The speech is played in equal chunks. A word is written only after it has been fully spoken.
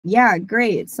Yeah,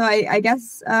 great. So I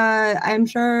guess I'm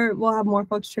sure we'll have more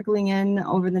folks trickling in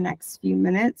over the next few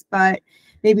minutes, but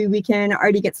maybe we can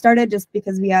already get started just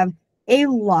because we have a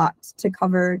lot to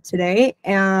cover today,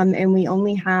 and we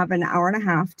only have an hour and a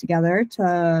half together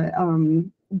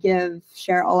to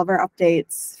share all of our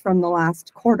updates from the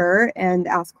last quarter and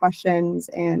ask questions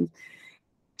and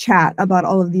chat about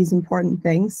all of these important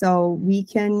things. So we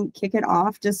can kick it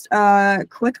off. Just a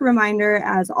quick reminder,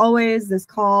 as always, this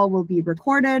call will be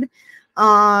recorded.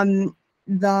 If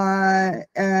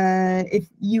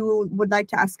you would like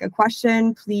to ask a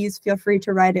question, please feel free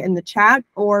to write it in the chat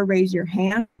or raise your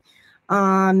hand,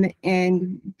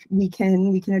 and we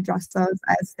can address those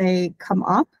as they come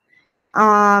up.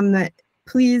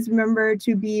 Please remember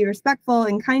to be respectful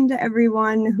and kind to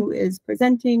everyone who is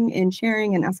presenting and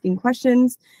sharing and asking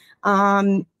questions.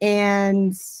 And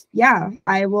yeah,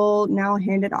 I will now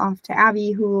hand it off to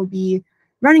Abby, who will be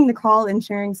running the call and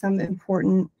sharing some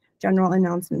important general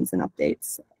announcements and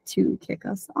updates to kick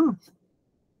us off.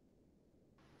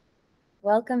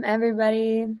 Welcome,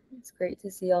 everybody. It's great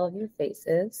to see all of your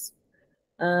faces.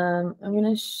 I'm going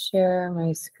to share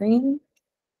my screen.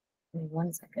 Give me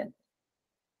 1 second.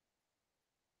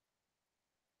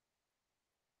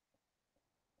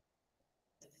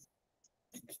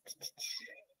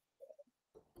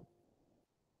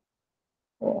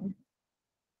 Cool.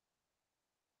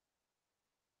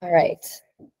 All right.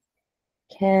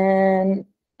 Can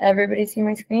everybody see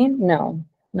my screen? No,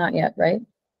 not yet, right?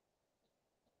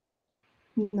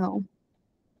 No.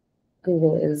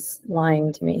 Google is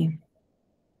lying to me,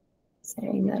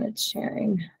 saying that it's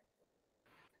sharing.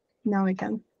 Now we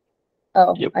can.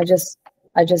 Oh, Yep. I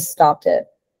just stopped it.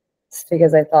 It's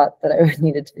because I thought that I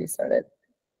needed to restart it.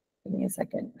 Give me a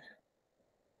second.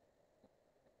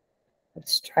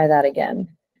 Let's try that again.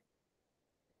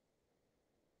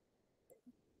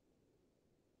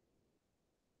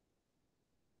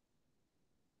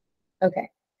 Okay.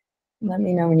 Let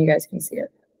me know when you guys can see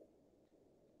it.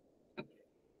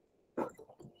 I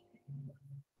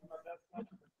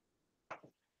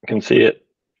can see it.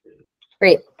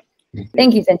 Great.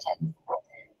 Thank you, Vincent.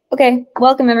 Okay,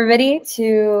 welcome everybody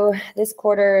to this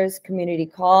quarter's community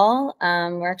call.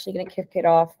 We're actually going to kick it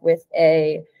off with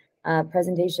a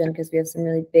presentation because we have some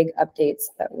really big updates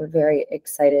that we're very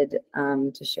excited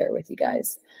to share with you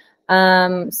guys.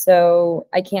 So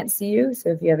I can't see you, so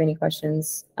if you have any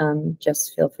questions,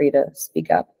 just feel free to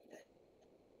speak up.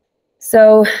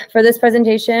 So for this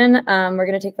presentation, we're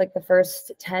going to take like the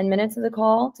first 10 minutes of the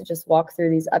call to just walk through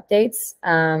these updates.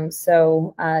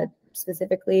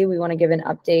 Specifically, we want to give an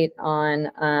update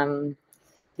on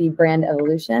the brand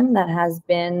evolution that has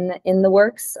been in the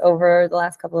works over the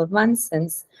last couple of months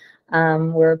since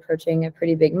we're approaching a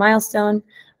pretty big milestone.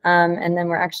 And then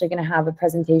we're actually going to have a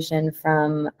presentation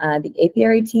from the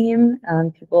apiary team.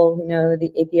 People who know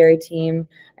the apiary team,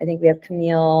 I think we have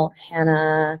Camille,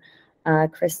 Hannah,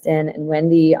 Kristen and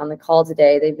Wendy on the call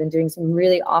today. They've been doing some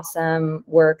really awesome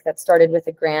work that started with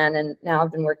a grant and now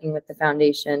have been working with the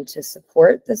foundation to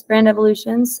support this brand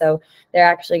evolution. So they're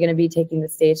actually going to be taking the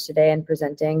stage today and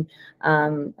presenting a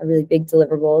really big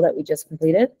deliverable that we just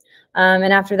completed.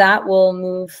 And after that, we'll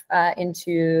move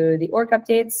into the org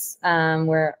updates,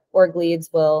 where org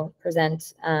leads will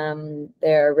present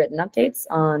their written updates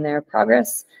on their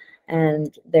progress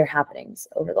and their happenings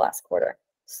over the last quarter.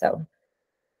 So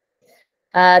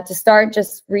to start,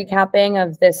 just recapping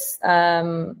of this,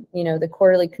 the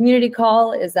quarterly community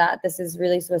call is that this is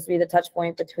really supposed to be the touch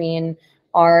point between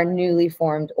our newly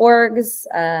formed orgs.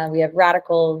 We have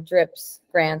Radicle, Drips,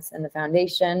 Grants, and the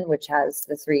Foundation, which has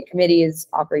the 3 committees,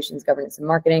 operations, governance, and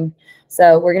marketing.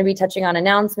 So we're going to be touching on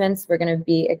announcements. We're going to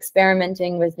be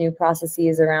experimenting with new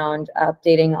processes around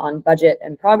updating on budget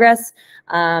and progress.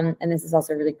 And this is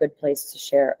also a really good place to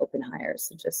share open hires.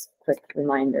 So just a quick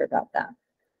reminder about that.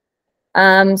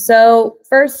 So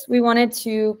first, we wanted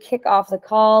to kick off the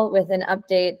call with an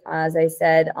update, as I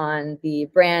said, on the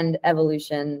brand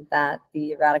evolution that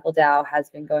the RadicleDAO has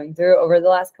been going through over the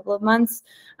last couple of months.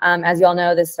 As you all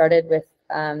know, this started with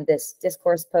this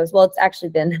discourse post. Well, it's actually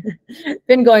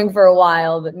been going for a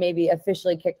while, but maybe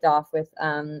officially kicked off with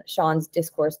Sean's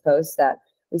discourse post that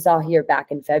we saw here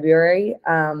back in February.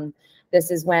 This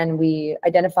is when we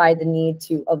identified the need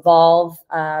to evolve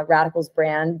Radicle's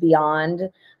brand beyond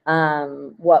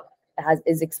what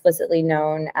is explicitly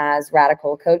known as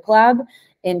Radicle Code Collab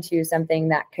into something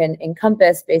that can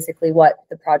encompass basically what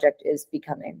the project is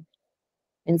becoming.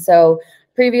 And so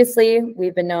previously,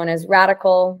 we've been known as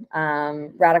Radicle.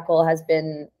 Radicle has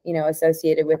been,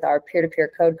 associated with our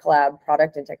peer-to-peer code collab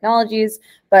product and technologies,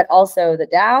 but also the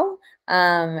DAO.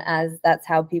 as that's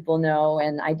how people know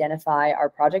and identify our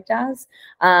project as.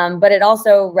 But it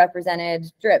also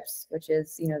represented Drips, which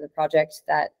is, you know, the project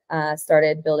that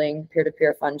started building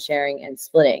peer-to-peer fund sharing and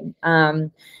splitting.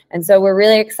 And so we're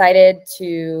really excited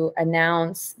to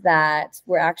announce that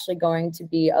we're actually going to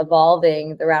be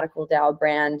evolving the RadicleDAO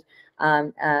brand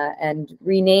and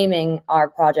renaming our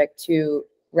project to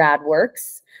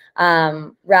Radworks.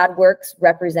 Radworks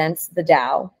represents the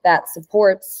DAO that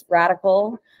supports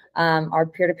Radicle, our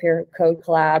peer-to-peer code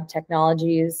collab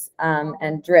technologies,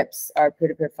 and Drips, our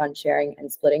peer-to-peer fund sharing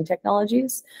and splitting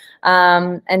technologies.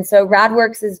 And so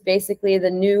Radworks is basically the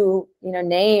new, you know,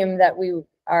 name that we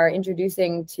are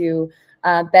introducing to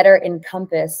better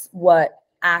encompass what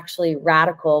actually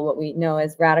Radicle, what we know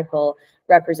as Radicle,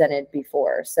 represented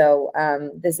before. So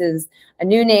this is a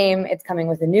new name. It's coming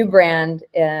with a new brand.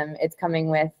 It's coming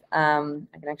with, I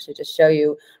can actually just show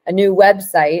you, a new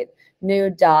website,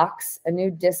 new docs, a new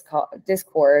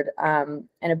Discord, and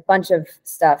a bunch of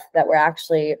stuff that we're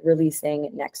actually releasing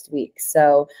next week.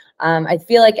 So I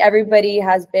feel like everybody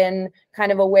has been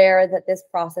kind of aware that this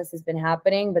process has been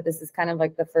happening, but this is kind of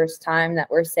like the first time that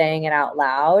we're saying it out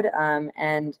loud.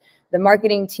 And the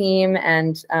marketing team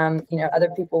and you know, other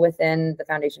people within the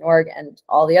foundation org and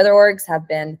all the other orgs have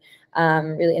been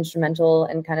really instrumental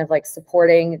in kind of like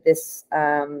supporting this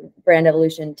brand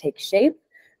evolution take shape.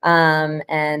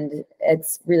 And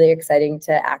it's really exciting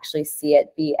to actually see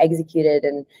it be executed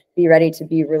and be ready to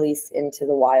be released into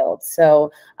the wild.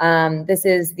 So this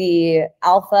is the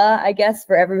alpha, I guess,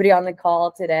 for everybody on the call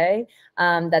today,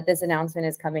 that this announcement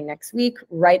is coming next week,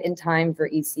 right in time for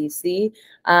ECC.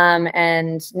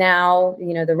 And now,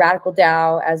 you know, the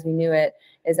RadicleDAO, as we knew it,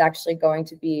 is actually going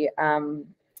to be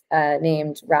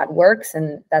named Radworks,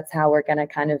 and that's how we're going to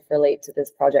kind of relate to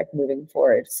this project moving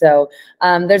forward. So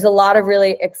there's a lot of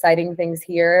really exciting things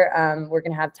here. We're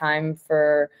going to have time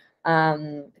for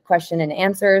question and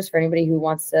answers for anybody who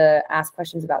wants to ask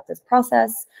questions about this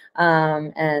process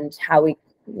and how we,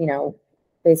 you know,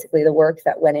 basically the work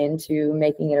that went into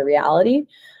making it a reality.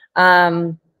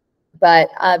 But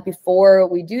before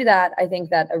we do that, I think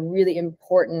that a really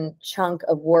important chunk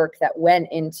of work that went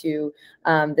into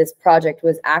this project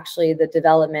was actually the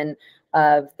development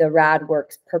of the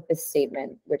Radworks purpose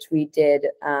statement, which we did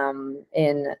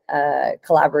in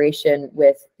collaboration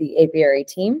with the apiary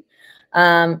team.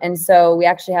 And so we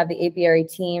actually have the apiary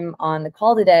team on the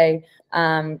call today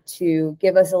to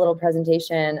give us a little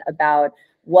presentation about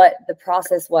what the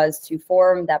process was to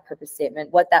form that purpose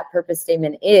statement, what that purpose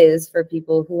statement is for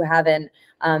people who haven't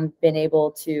been able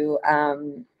to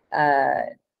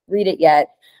read it yet,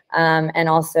 and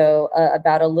also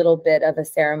about a little bit of a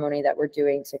ceremony that we're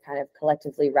doing to kind of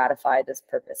collectively ratify this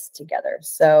purpose together.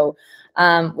 So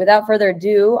without further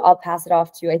ado, I'll pass it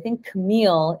off to, I think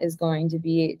Camille is going to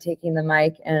be taking the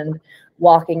mic and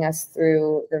walking us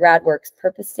through the Radworks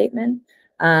purpose statement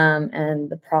and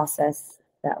the process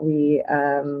that we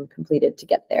completed to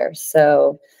get there.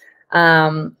 So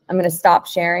I'm going to stop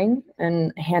sharing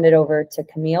and hand it over to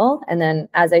Camille. And then,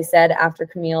 as I said, after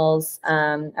Camille's,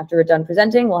 after we're done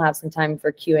presenting, we'll have some time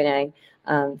for Q&A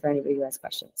for anybody who has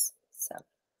questions. So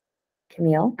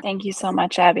Camille. Thank you so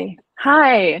much, Abby.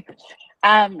 Hi.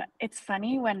 It's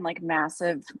funny when like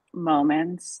massive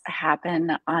moments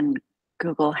happen on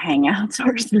Google Hangouts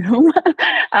or Zoom.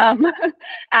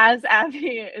 As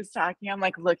Abby is talking, I'm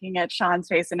like looking at Sean's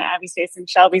face and Abby's face and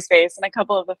Shelby's face and a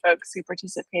couple of the folks who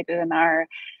participated in our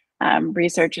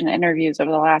research and interviews over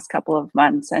the last couple of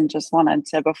months, and just wanted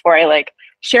to, before I like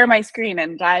share my screen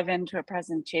and dive into a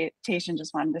presentation,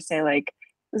 just wanted to say like,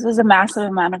 this was a massive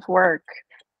amount of work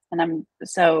and I'm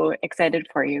so excited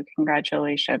for you.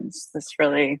 Congratulations. This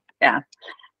really, yeah.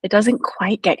 It doesn't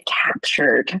quite get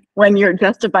captured when you're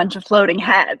just a bunch of floating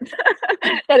heads,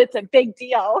 that it's a big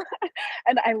deal.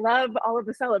 And I love all of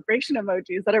the celebration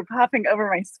emojis that are popping over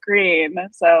my screen.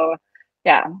 So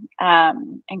yeah,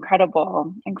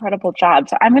 incredible job.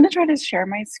 So I'm gonna try to share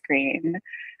my screen.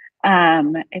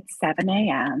 It's 7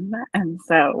 a.m. and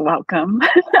so welcome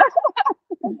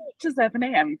to 7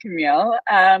 a.m. Camille.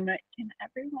 Can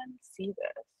everyone see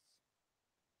this?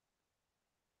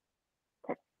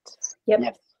 Perfect. Yep.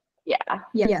 Yes. Yeah.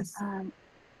 Yes.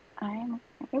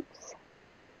 Oops.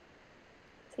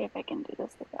 See if I can do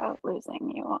this without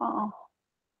losing you all.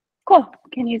 Cool.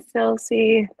 Can you still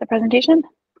see the presentation?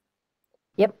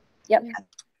 Yep.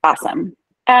 Awesome.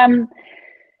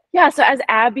 Yeah, so as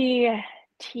Abby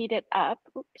teed it up,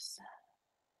 oops.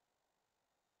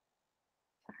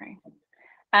 Sorry.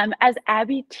 As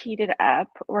Abby teed it up,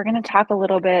 we're going to talk a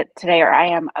little bit today, or I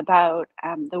am, about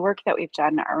the work that we've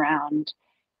done around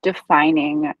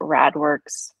defining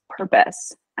Radworks'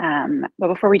 purpose. But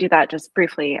before we do that, just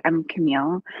briefly, I'm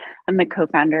Camille. I'm the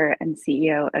co-founder and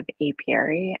CEO of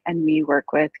Apiary, and we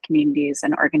work with communities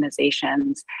and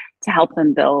organizations to help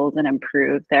them build and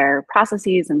improve their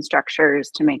processes and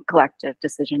structures to make collective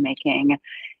decision-making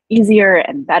easier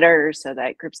and better so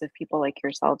that groups of people like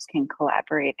yourselves can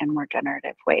collaborate in more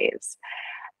generative ways.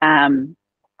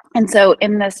 And so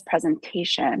in this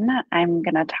presentation, I'm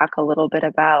going to talk a little bit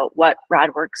about what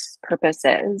Radworks' purpose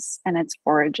is and its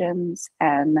origins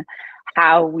and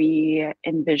how we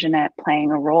envision it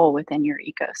playing a role within your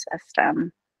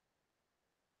ecosystem.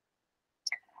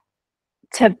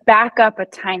 To back up a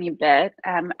tiny bit,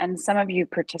 and some of you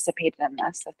participated in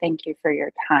this, so thank you for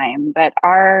your time, but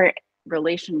our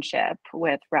relationship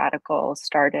with Radicle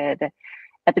started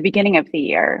at the beginning of the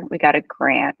year. We got a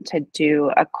grant to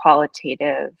do a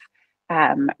qualitative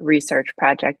research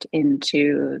project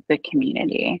into the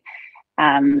community.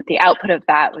 The output of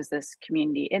that was this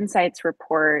community insights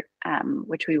report,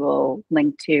 which we will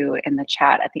link to in the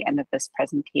chat at the end of this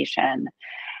presentation.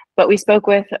 But we spoke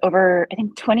with over, I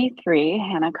think, 23,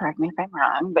 Hannah, correct me if I'm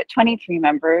wrong, but 23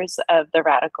 members of the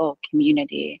Radicle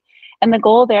community. And the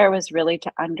goal there was really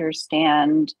to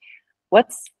understand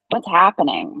what's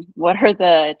happening, what are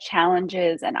the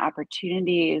challenges and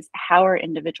opportunities, how are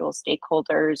individual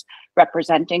stakeholders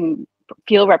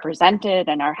feel represented,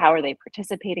 and how are they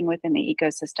participating within the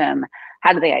ecosystem,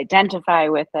 how do they identify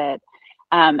with it,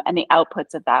 and the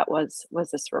outputs of that was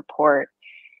this report.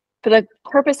 For the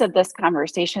purpose of this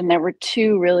conversation, there were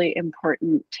two really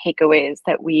important takeaways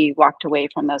that we walked away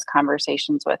from those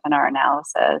conversations with in our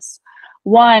analysis.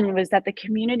 One was that the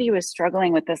community was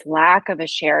struggling with this lack of a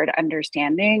shared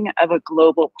understanding of a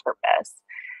global purpose.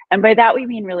 And by that, we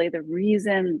mean really the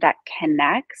reason that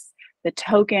connects the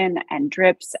token and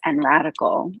Drips and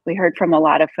Radicle. We heard from a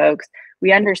lot of folks,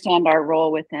 we understand our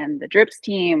role within the Drips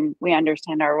team, we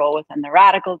understand our role within the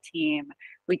Radicle team,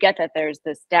 we get that there's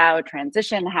this DAO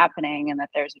transition happening and that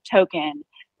there's a token,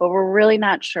 but we're really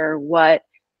not sure what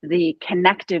the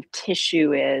connective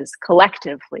tissue is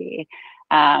collectively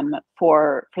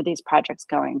for these projects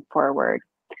going forward.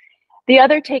 The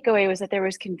other takeaway was that there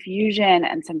was confusion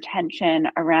and some tension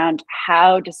around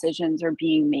how decisions are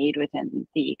being made within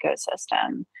the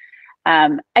ecosystem.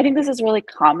 I think this is really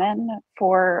common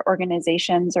for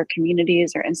organizations or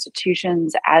communities or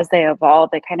institutions as they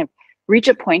evolve. They kind of reach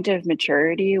a point of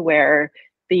maturity where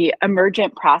the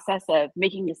emergent process of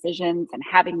making decisions and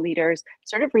having leaders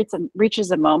sort of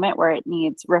reaches a moment where it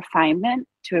needs refinement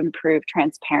to improve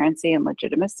transparency and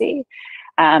legitimacy.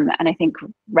 And I think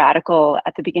Radicle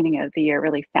at the beginning of the year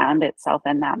really found itself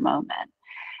in that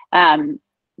moment.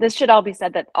 This should all be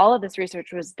said that all of this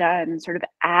research was done sort of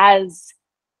as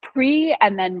pre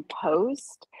and then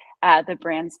post the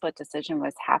brand split decision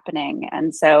was happening.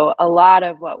 And so a lot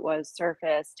of what was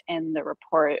surfaced in the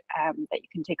report that you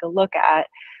can take a look at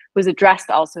was addressed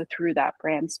also through that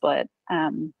brand split.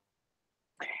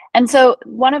 And so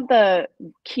one of the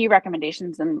key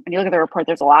recommendations, and when you look at the report,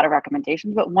 there's a lot of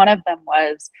recommendations, but one of them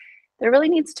was there really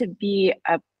needs to be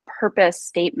a purpose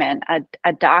statement,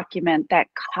 a document that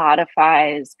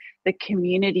codifies the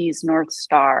community's North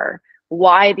Star,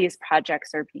 why these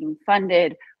projects are being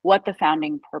funded, what the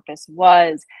founding purpose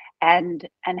was, and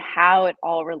how it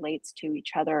all relates to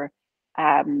each other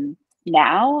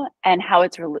now, and how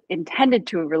it's intended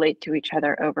to relate to each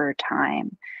other over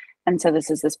time. And so this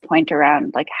is this point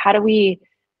around like, how do we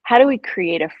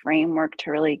create a framework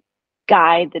to really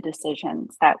guide the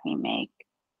decisions that we make?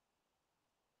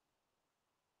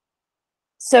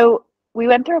 So we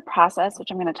went through a process, which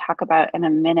I'm going to talk about in a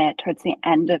minute towards the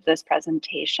end of this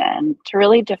presentation, to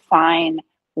really define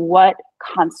what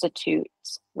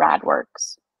constitutes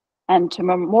Radworks and to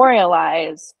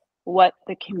memorialize what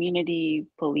the community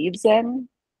believes in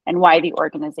and why the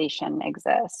organization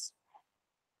exists.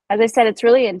 As I said, it's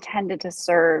really intended to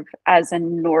serve as a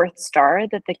North Star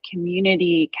that the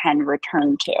community can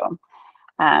return to.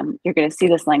 You're going to see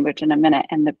this language in a minute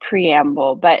in the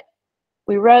preamble, but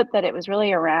we wrote that it was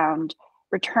really around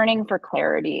returning for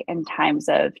clarity in times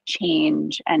of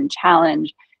change and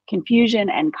challenge, confusion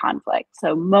and conflict.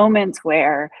 So moments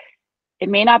where it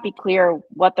may not be clear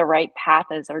what the right path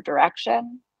is or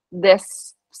direction,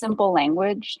 this simple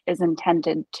language is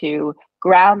intended to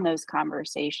ground those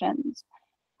conversations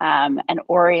and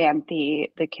orient the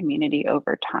community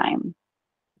over time.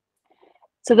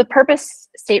 So the purpose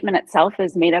statement itself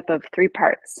is made up of three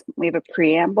parts. We have a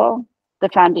preamble, the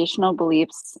foundational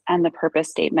beliefs, and the purpose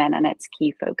statement and its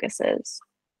key focuses.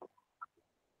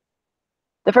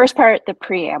 The first part, the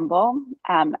preamble,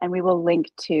 and we will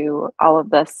link to all of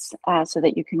this so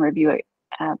that you can review it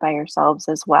by yourselves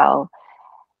as well.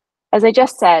 As I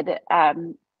just said,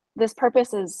 this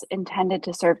purpose is intended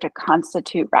to serve to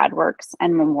constitute Radworks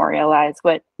and memorialize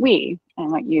what we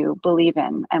and what you believe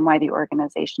in and why the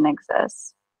organization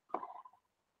exists.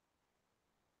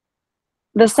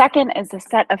 The second is a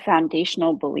set of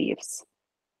foundational beliefs.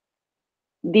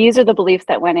 These are the beliefs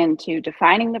that went into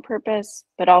defining the purpose,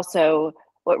 but also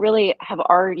what really have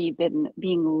already been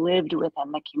being lived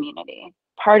within the community.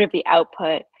 Part of the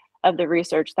output of the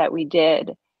research that we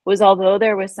did was, although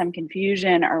there was some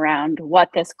confusion around what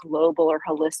this global or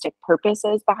holistic purpose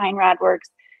is behind Radworks,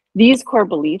 these core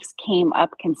beliefs came up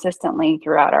consistently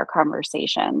throughout our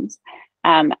conversations,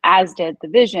 as did the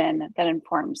vision that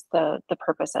informs the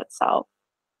purpose itself.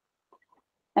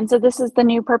 And so this is the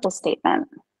new purpose statement.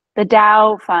 The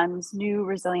DAO funds new,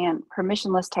 resilient,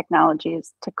 permissionless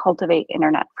technologies to cultivate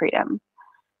internet freedom.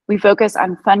 We focus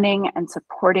on funding and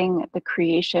supporting the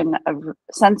creation of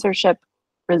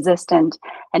censorship-resistant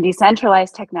and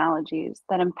decentralized technologies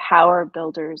that empower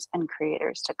builders and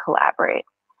creators to collaborate.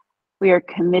 We are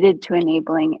committed to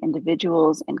enabling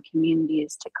individuals and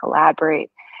communities to collaborate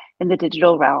in the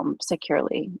digital realm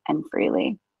securely and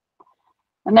freely.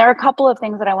 And there are a couple of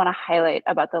things that I want to highlight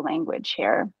about the language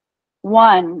here.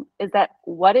 One is that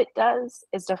what it does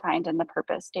is defined in the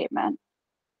purpose statement.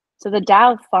 So the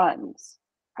DAO funds,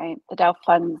 right? The DAO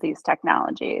funds these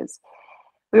technologies.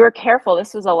 We were careful.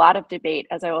 This was a lot of debate,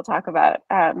 as I will talk about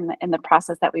in the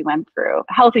process that we went through.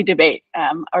 Healthy debate,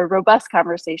 a robust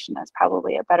conversation is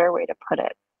probably a better way to put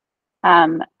it.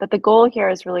 But the goal here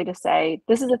is really to say,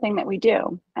 this is the thing that we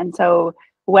do. And so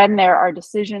when there are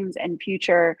decisions in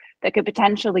future that could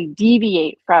potentially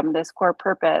deviate from this core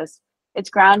purpose, it's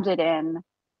grounded in,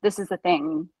 this is the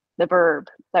thing, the verb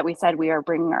that we said we are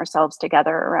bringing ourselves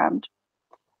together around.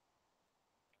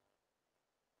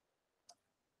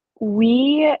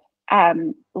 We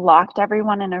locked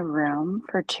everyone in a room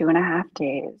for 2.5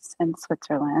 days in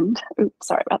Switzerland. Oops,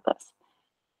 sorry about this.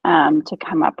 To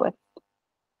come up with,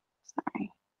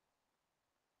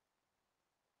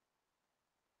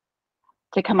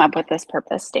 to come up with this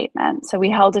purpose statement. So we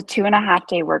held a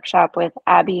 2.5-day workshop with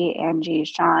Abby, Angie,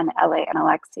 Sean, Ella, and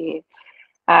Alexi,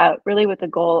 really with the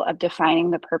goal of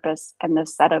defining the purpose and the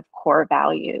set of core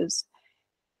values.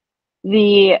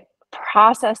 The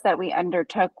process that we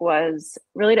undertook was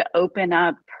really to open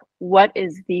up what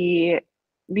is the,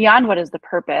 beyond what is the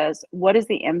purpose, what is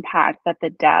the impact that the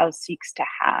DAO seeks to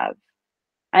have?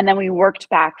 And then we worked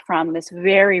back from this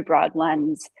very broad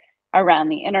lens around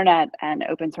the internet and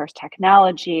open source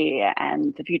technology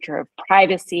and the future of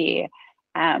privacy.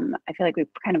 I feel like we've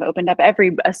kind of opened up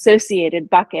every associated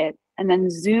bucket and then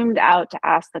zoomed out to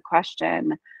ask the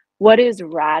question, what is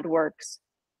Radworks'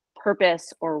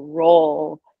 purpose or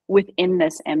role within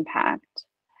this impact?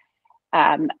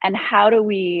 And how do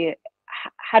we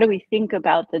think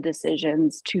about the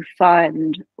decisions to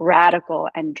fund Radicle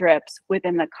and Drips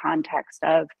within the context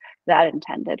of that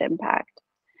intended impact?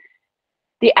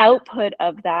 The output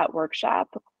of that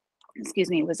workshop,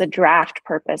 was a draft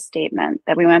purpose statement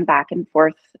that we went back and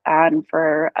forth on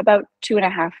for about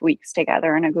 2.5 weeks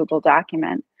together in a Google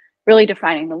document, really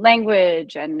defining the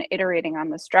language and iterating on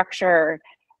the structure.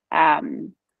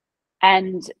 And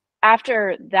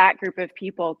after that group of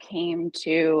people came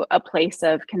to a place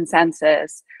of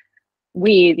consensus,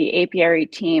 we, the apiary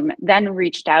team, then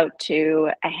reached out to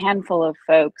a handful of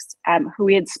folks who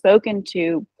we had spoken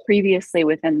to previously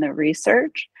within the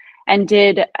research and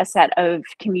did a set of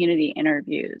community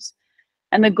interviews.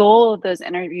 And the goal of those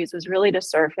interviews was really to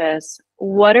surface,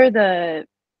 where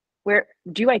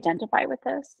do you identify with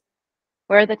this?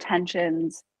 Where are the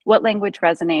tensions? What language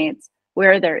resonates?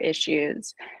 Where are there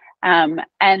issues?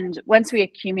 And once we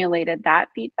accumulated that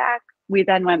feedback, we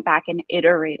then went back and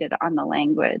iterated on the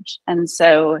language. And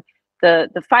so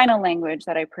the final language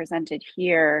that I presented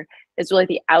here is really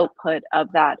the output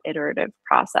of that iterative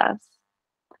process.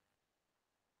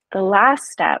 The last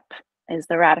step is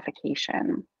the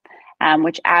ratification,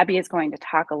 which Abby is going to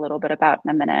talk a little bit about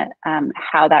in a minute,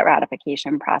 how that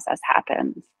ratification process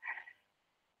happens.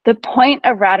 The point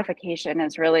of ratification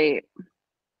is really,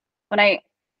 when I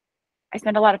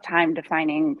spent a lot of time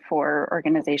defining for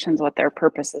organizations what their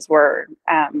purposes were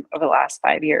over the last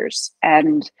 5 years.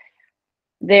 And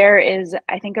there is,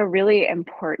 I think, a really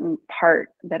important part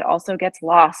that also gets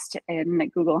lost in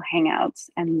Google Hangouts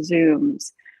and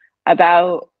Zooms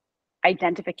about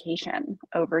identification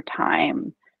over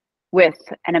time with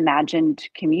an imagined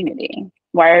community.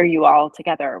 Why are you all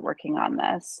together working on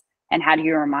this? And how do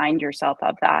you remind yourself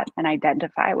of that and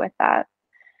identify with that?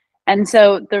 And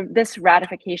so this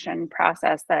ratification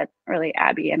process that really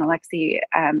Abby and Alexi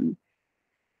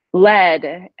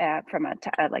led from an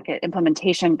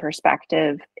implementation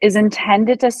perspective is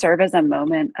intended to serve as a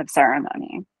moment of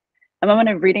ceremony. a moment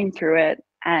of reading through it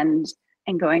and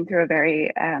going through a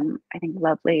very, I think,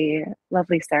 lovely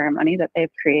ceremony that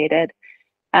they've created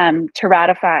to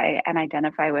ratify and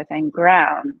identify with and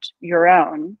ground your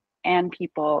own and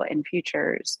people in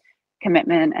future's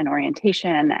commitment and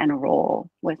orientation and role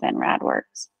within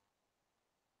Radworks.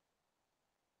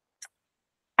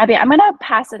 Abby, I'm going to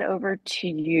pass it over to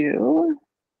you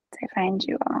to find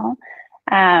you all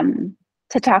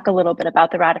to talk a little bit about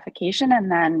the ratification,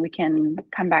 and then we can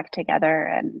come back together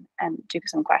and do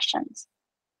some questions.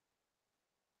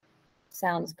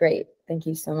 Sounds great. Thank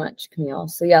you so much, Camille.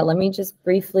 So yeah, let me just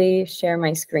briefly share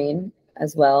my screen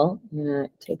as well. I'm going to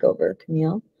take over,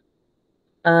 Camille.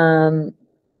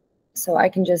 So I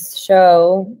can just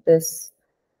show this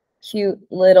cute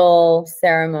little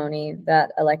ceremony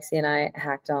that Alexi and I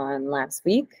hacked on last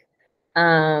week,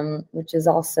 which is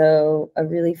also a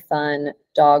really fun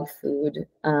dog food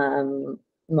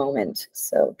moment.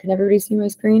 So can everybody see my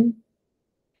screen?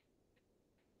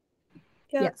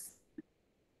 Yes.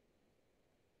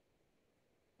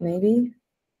 Maybe?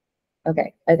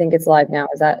 Okay, I think it's live now.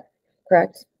 Is that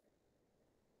correct?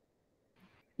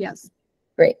 Yes.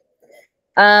 Great.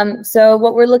 So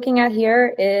what we're looking at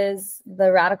here is the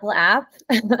Radicle app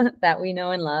that we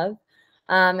know and love.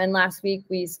 And last week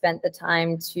we spent the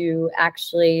time to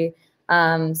actually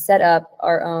set up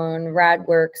our own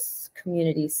Radworks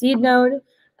community seed node,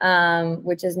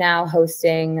 which is now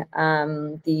hosting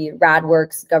the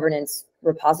Radworks governance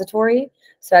repository.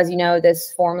 So as you know,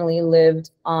 this formerly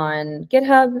lived on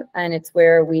GitHub, and it's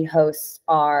where we host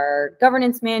our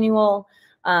governance manual,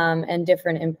 and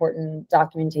different important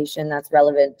documentation that's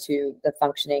relevant to the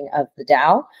functioning of the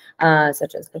DAO,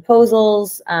 such as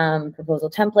proposals, proposal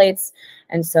templates,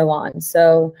 and so on.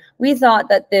 So we thought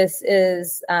that this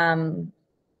is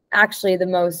actually the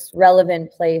most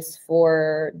relevant place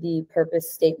for the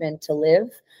purpose statement to live,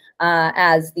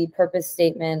 as the purpose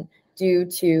statement, due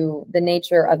to the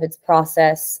nature of its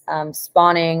process,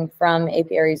 spawning from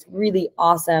Apiary's really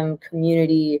awesome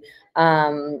community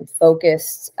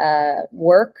focused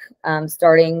work,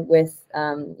 starting with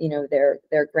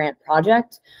their grant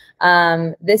project.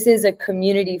 This is a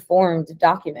community formed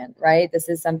document, right? This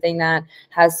is something that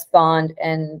has spawned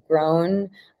and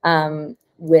grown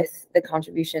with the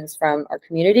contributions from our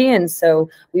community. And so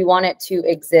we want it to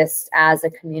exist as a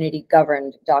community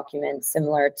governed document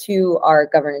similar to our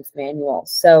governance manual.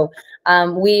 So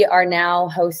we are now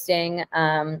hosting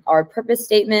our purpose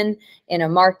statement in a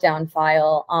markdown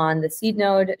file on the seed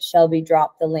node. Shelby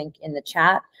dropped the link in the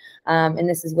chat. And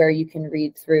this is where you can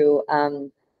read through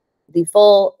the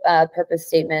full purpose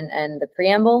statement and the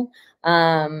preamble.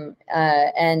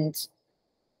 And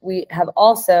we have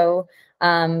also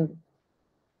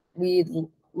we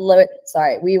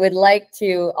would like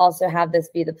to also have this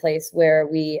be the place where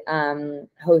we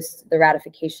host the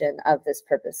ratification of this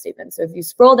purpose statement. So if you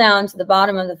scroll down to the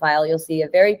bottom of the file, you'll see a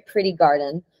very pretty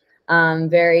garden,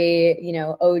 very,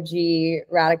 OG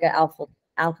Radica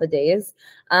Alpha days.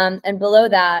 And below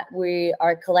that, we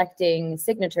are collecting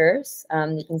signatures.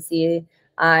 You can see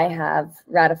I have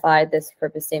ratified this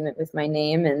purpose statement with my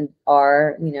name and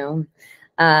our,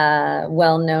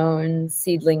 well-known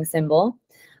seedling symbol.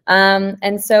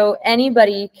 And so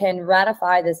anybody can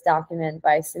ratify this document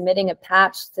by submitting a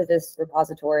patch to this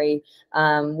repository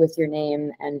with your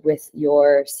name and with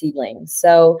your seedling.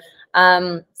 So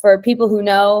for people who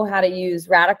know how to use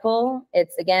Radicle,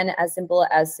 it's again as simple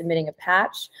as submitting a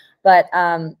patch. But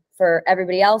for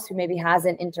everybody else who maybe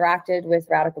hasn't interacted with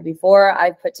Radicle before,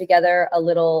 I've put together a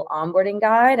little onboarding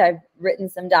guide. I've written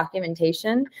some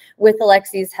documentation with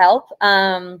Alexi's help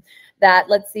that,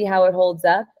 let's see how it holds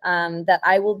up, that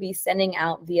I will be sending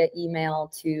out via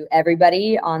email to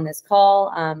everybody on this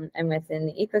call and within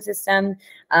the ecosystem,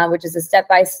 which is a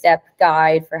step-by-step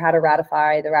guide for how to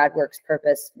ratify the Radworks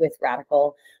purpose with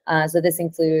Radicle. So this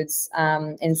includes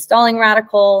installing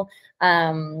Radicle,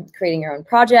 creating your own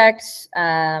project,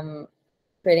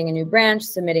 creating a new branch,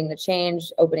 submitting the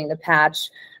change, opening the patch,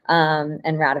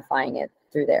 and ratifying it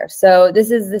through there. So this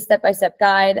is the step-by-step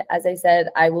guide. As I said,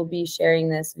 I will be sharing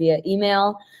this via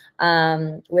email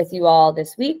with you all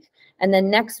this week. And then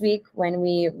next week, when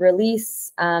we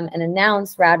release and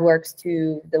announce Radworks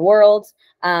to the world,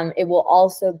 it will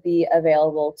also be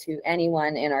available to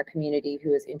anyone in our community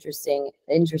who is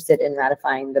interested in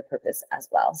ratifying the purpose as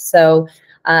well. So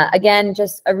again,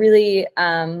 just a really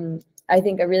I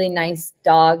think, a really nice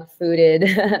dog-fooded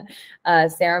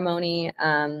ceremony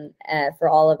for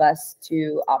all of us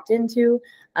to opt into.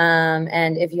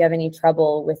 And if you have any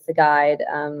trouble with the guide,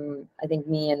 I think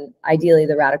me and ideally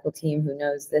the Radicle team, who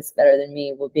knows this better than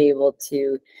me, will be able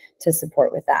to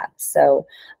support with that. So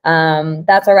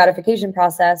that's our ratification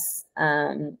process.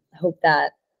 Hope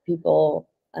that people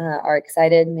are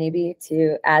excited maybe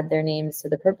to add their names to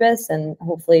the purpose, and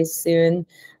hopefully soon,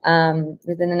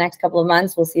 within the next couple of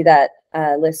months, we'll see that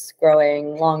list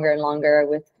growing longer and longer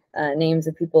with names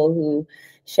of people who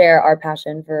share our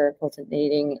passion for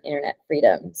cultivating internet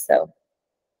freedom. So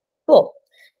cool.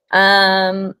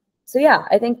 So yeah,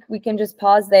 I think we can just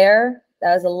pause there.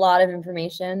 That was a lot of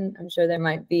information. I'm sure there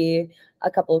might be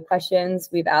a couple of questions.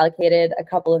 We've allocated a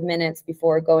couple of minutes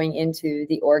before going into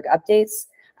the org updates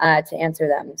to answer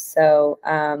them. So,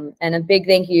 and a big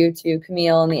thank you to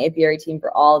Camille and the apiary team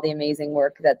for all the amazing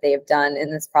work that they have done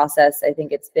in this process. I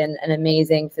think it's been an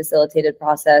amazing facilitated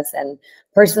process. And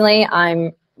personally,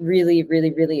 I'm really,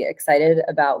 really, really excited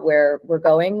about where we're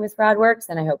going with Radworks.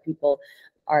 And I hope people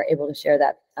are able to share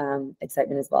that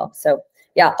excitement as well. So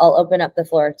yeah, I'll open up the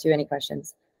floor to any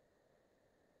questions.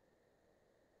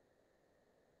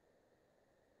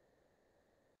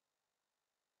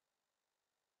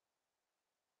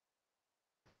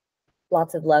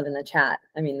 Lots of love in the chat.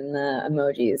 I mean, in the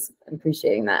emojis. I'm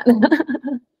appreciating that.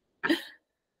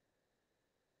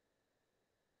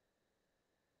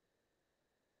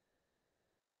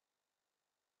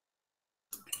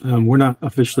 We're not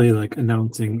officially like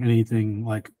announcing anything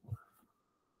like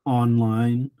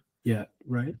online yet,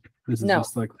 right? This is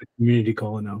just like the community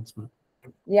call announcement.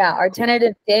 Yeah, our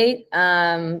tentative date,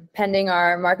 pending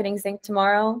our marketing sync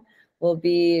tomorrow, will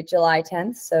be July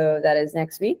 10th. So that is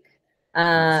next week.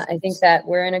 I think that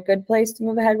we're in a good place to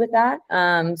move ahead with that.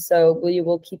 So we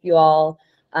will keep you all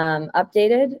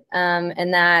updated.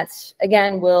 And that,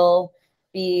 again, we'll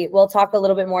talk a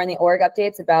little bit more in the org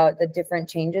updates about the different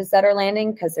changes that are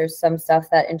landing, because there's some stuff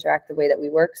that interact the way that we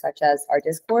work, such as our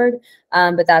Discord.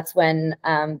 But that's when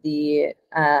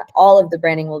all of the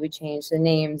branding will be changed, the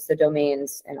names, the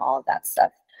domains, and all of that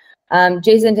stuff.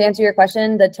 Jason, to answer your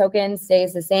question, the token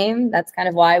stays the same. That's kind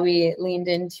of why we leaned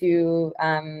into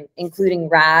including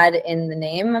Rad in the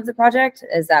name of the project,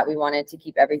 is that we wanted to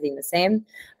keep everything the same.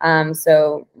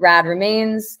 So Rad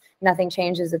remains, nothing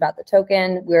changes about the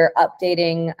token. We're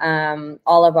updating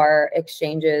all of our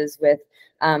exchanges with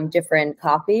different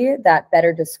copy that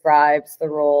better describes the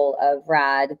role of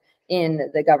Rad in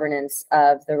the governance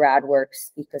of the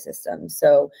Radworks ecosystem.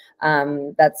 So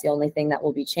that's the only thing that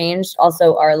will be changed.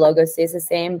 Also, our logo stays the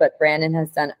same, but Brandon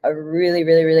has done a really,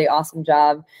 really, really awesome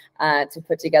job to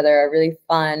put together a really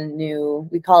fun new,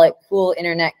 we call it cool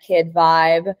internet kid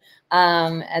vibe,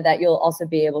 and that you'll also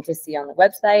be able to see on the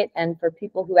website. And for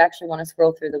people who actually want to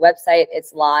scroll through the website,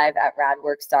 it's live at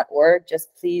radworks.org.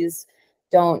 Just please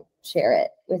don't share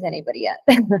it with anybody yet.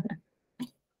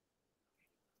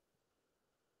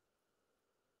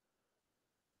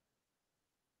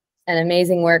 And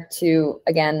amazing work to,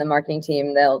 again, the marketing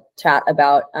team. They'll chat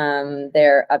about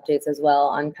their updates as well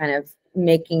on kind of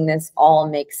making this all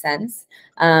make sense.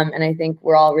 And I think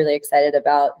we're all really excited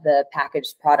about the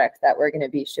packaged product that we're going to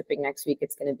be shipping next week.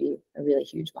 It's going to be a really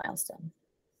huge milestone.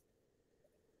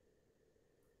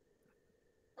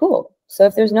 Cool. So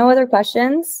if there's no other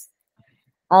questions,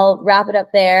 I'll wrap it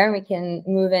up there. We can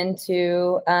move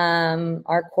into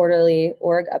our quarterly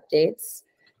org updates.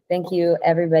 Thank you,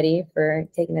 everybody, for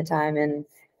taking the time and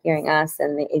hearing us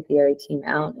and the apiary team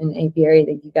out. And apiary,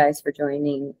 thank you guys for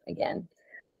joining again.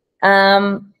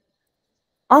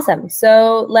 Awesome.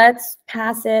 So let's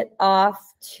pass it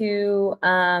off to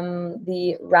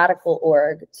the Radicle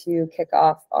Org to kick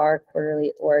off our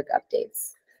quarterly org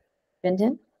updates.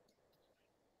 Vinton?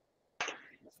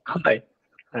 Hi.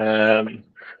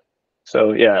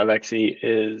 So yeah, Alexi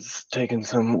is taking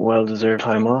some well-deserved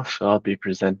time off, so I'll be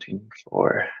presenting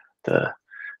for the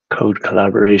code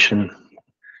collaboration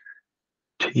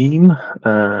team.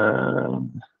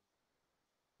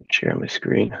 Share my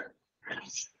screen.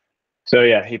 So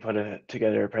yeah, he put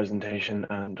together a presentation,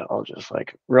 and I'll just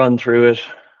like run through it.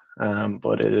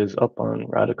 But it is up on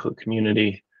Radicle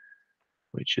community,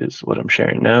 which is what I'm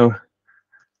sharing now.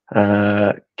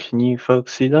 Can you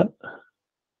folks see that?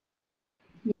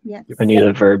 Yes. I need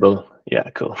a verbal. Yeah,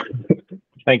 cool.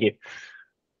 Thank you.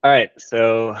 All right,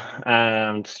 so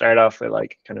to start off with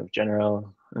like kind of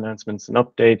general announcements and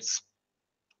updates.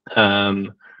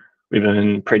 We've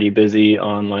been pretty busy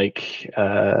on like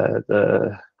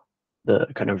the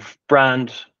kind of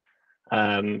brand.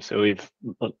 So we've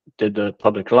did the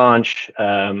public launch.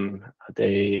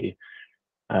 They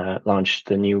launched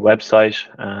the new website,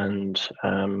 and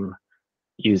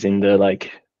using the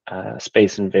like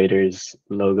Space Invaders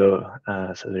logo.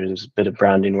 So there's a bit of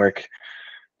branding work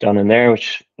done in there,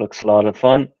 which looks a lot of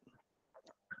fun.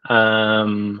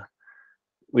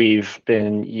 We've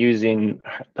been using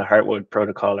the Heartwood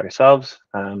protocol ourselves.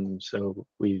 So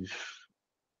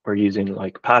we're using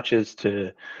like patches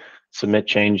to submit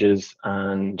changes,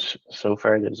 and so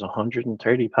far there's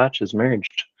 130 patches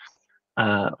merged,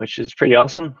 which is pretty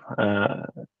awesome.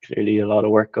 Clearly a lot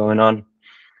of work going on.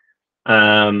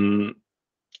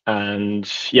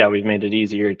 And yeah, we've made it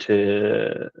easier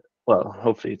to, well,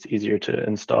 hopefully it's easier to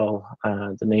install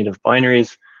the native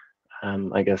binaries.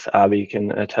 I guess Abby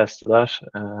can attest to that,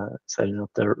 setting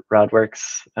up the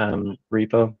Radworks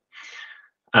repo.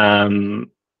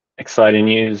 Exciting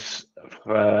news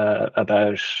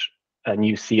about a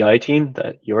new CI team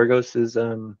that Yorgos is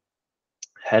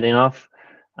heading off,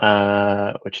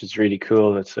 which is really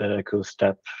cool. It's a cool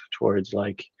step towards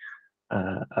like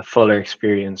a fuller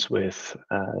experience with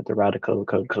the Radicle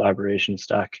code collaboration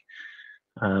stack,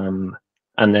 and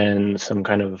then some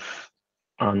kind of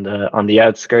on the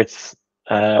outskirts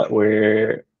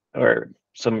where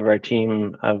some of our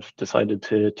team have decided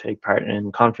to take part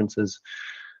in conferences.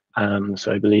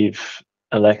 So I believe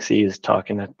Alexi is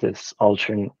talking at this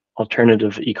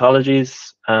alternative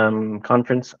ecologies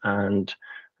conference, and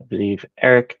I believe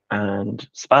Eric and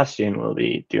Sebastian will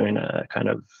be doing a kind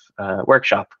of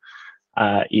workshop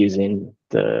using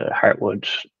the Heartwood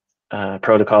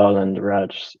protocol and the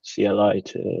Rad CLI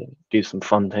to do some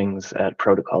fun things at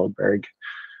Protocol Berg.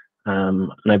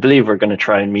 And I believe we're going to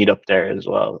try and meet up there as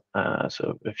well.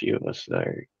 So a few of us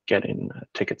are getting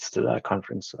tickets to that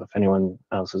conference. So if anyone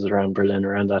else is around Berlin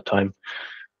around that time,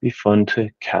 it'd be fun to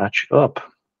catch up.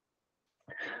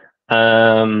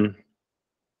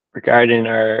 Regarding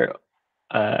our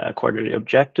quarterly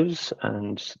objectives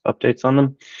and updates on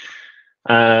them.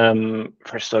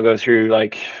 First I'll go through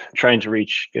like trying to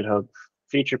reach GitHub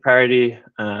feature parity.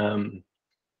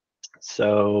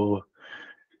 So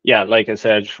yeah, like I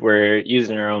said, we're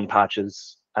using our own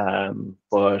patches,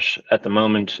 but at the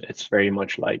moment it's very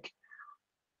much like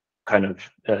kind of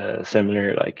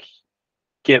similar like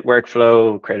Git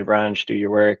workflow, create a branch, do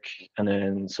your work, and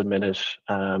then submit it.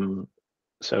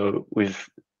 So we've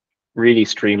really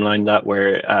streamlined that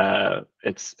where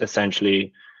it's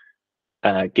essentially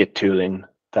Git tooling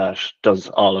that does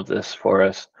all of this for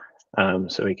us.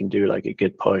 So we can do like a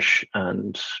Git push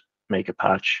and make a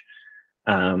patch,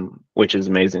 which is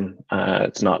amazing.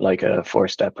 It's not like a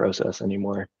 4-step process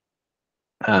anymore.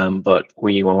 But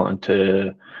we want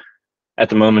to, at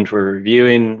the moment we're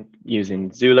reviewing using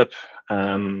Zulip,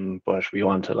 but we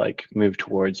want to like move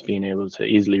towards being able to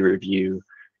easily review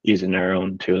using our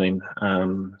own tooling.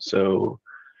 So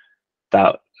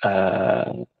that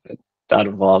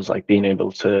involves like being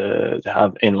able to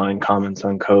have inline comments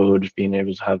on code, being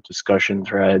able to have discussion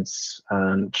threads,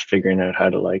 and figuring out how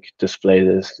to like display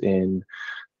this in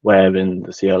web in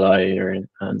the CLI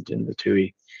and in the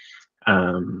TUI.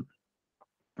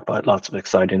 But lots of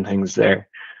exciting things there.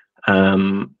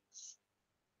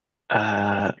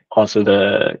 Also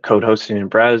the code hosting and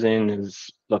browsing is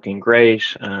looking great.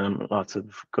 Lots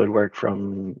of good work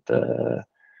from the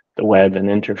web and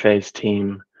interface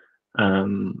team.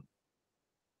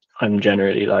 I'm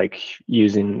generally like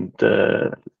using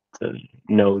the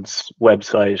Node's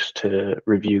website to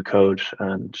review code,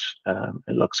 and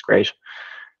it looks great.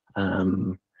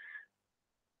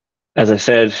 As I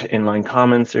said, inline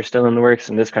comments are still in the works,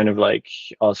 and this kind of like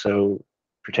also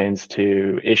pertains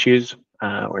to issues.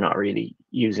 We're not really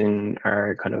using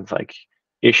our kind of like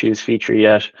issues feature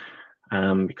yet,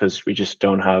 because we just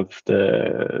don't have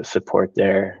the support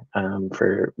there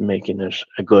for making it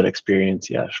a good experience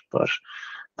yet, but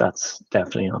that's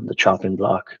definitely on the chopping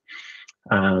block.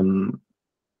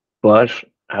 But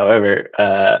however,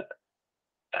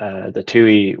 the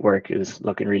TUI work is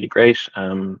looking really great.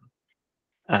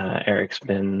 Eric's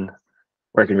been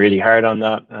working really hard on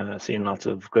that, seeing lots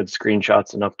of good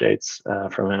screenshots and updates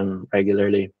from him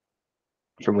regularly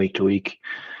from week to week.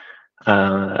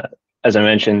 As I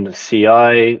mentioned, the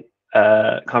CI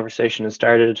conversation has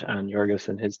started, and Yorgos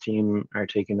and his team are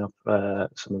taking up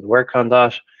some of the work on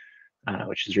that,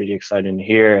 which is really exciting to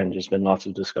hear, and there's been lots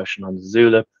of discussion on the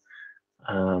Zulip.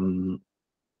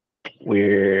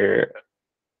 We're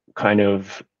kind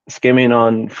of skimming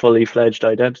on fully fledged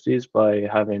identities by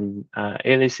having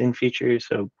aliasing features,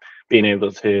 so being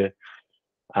able to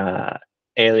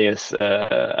alias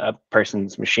a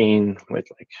person's machine with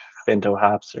like Finto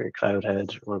Haps or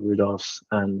Cloudhead or Rudolph's,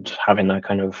 and having that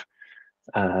kind of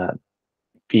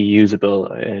be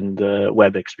usable in the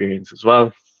web experience as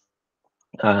well.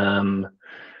 And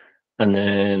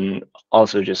then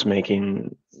also just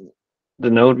making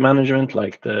node management,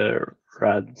 like the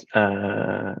Rad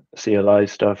CLI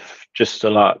stuff, just a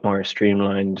lot more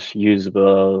streamlined,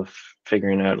 usable,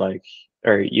 figuring out like,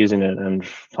 or using it and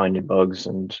finding bugs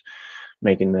and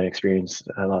making the experience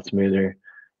a lot smoother,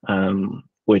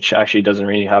 which actually doesn't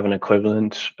really have an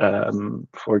equivalent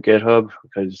for GitHub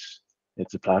because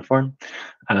it's a platform.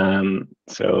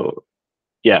 So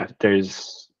yeah,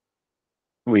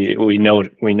 we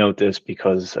note this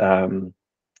because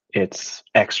it's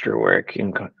extra work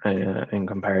in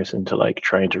comparison to like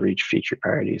trying to reach feature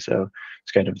parity. So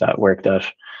it's kind of that work that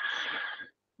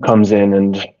comes in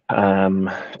and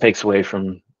takes away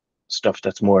from stuff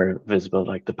that's more visible,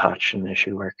 like the patch and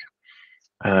issue work.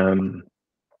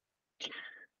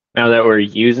 Now that we're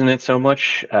using it so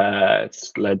much,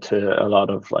 it's led to a lot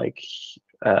of like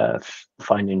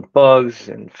finding bugs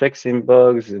and fixing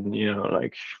bugs, and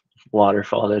like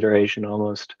waterfall iteration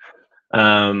almost.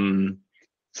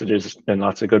 So there's been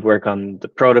lots of good work on the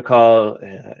protocol.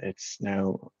 It's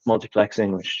now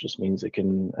multiplexing, which just means it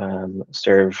can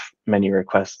serve many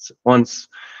requests at once.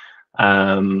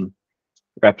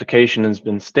 Replication has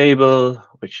been stable,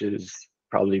 which is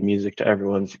probably music to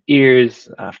everyone's ears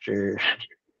after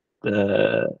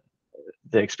the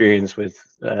experience with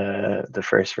the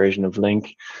first version of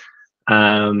Link.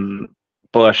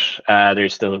 But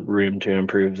there's still room to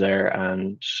improve there,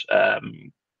 and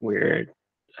we're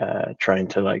trying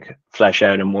to like flesh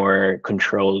out a more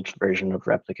controlled version of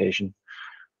replication.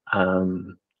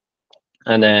 And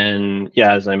then,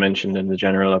 yeah, as I mentioned in the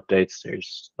general updates,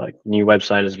 there's like new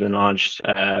website has been launched.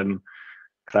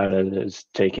 Cloud is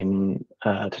taking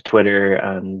to Twitter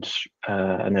and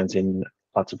announcing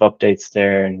lots of updates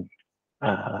there and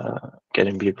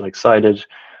getting people excited.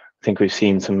 I think we've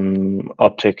seen some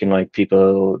uptick in like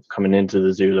people coming into the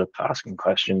Zulip asking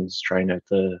questions, trying out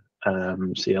the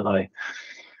CLI,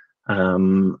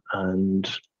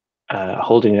 and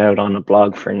holding out on a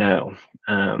blog for now.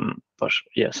 But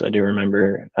yes, I do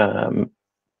remember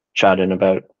chatting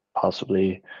about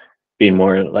possibly being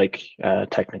more like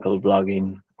technical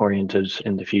blogging oriented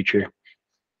in the future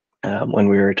when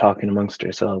we were talking amongst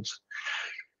ourselves.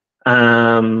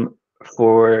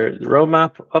 For the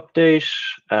roadmap update,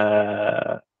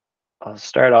 I'll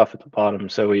start off at the bottom.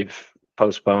 So we've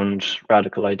postponed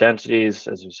radical identities.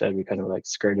 As we said, we kind of like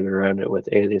skirted around it with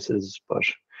aliases, but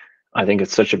I think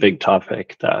it's such a big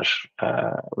topic that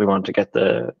we want to get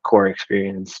the core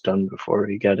experience done before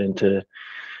we get into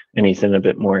anything a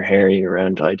bit more hairy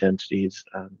around identities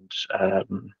and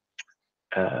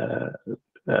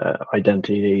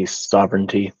identity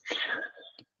sovereignty.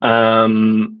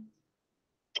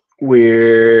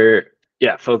 We're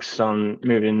focused on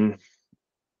moving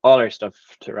all our stuff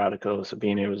to Radicle, so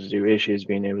being able to do issues,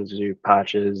 being able to do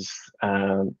patches,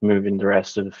 moving the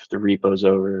rest of the repos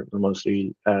over,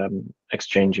 mostly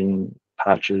exchanging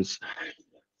patches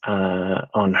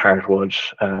on Heartwood,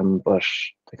 but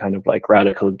the kind of like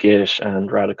Radicle Git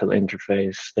and Radicle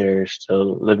interface, they're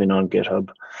still living on GitHub.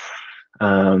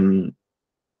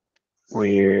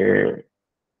 We're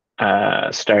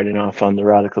starting off on the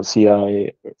Radicle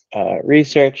CI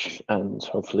research and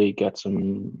hopefully get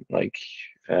some like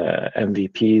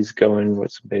MVPs going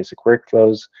with some basic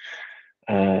workflows,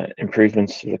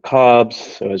 improvements to the COBs.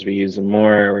 So as we use them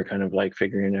more, we're kind of like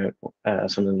figuring out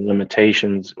some of the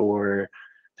limitations or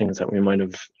things that we might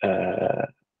have,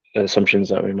 assumptions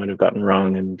that we might have gotten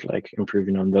wrong, and like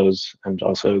improving on those, and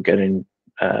also getting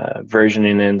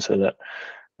versioning in so that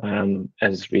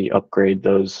as we upgrade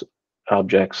those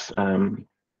objects,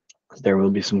 there will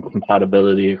be some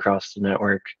compatibility across the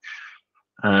network.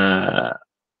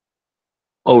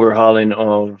 Overhauling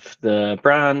of the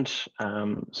brand,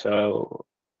 so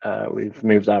we've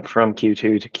moved that from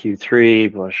Q2 to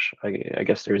Q3, but I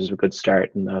guess there's a good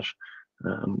start in that.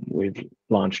 We've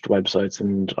launched websites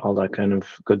and all that kind of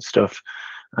good stuff,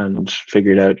 and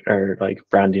figured out our like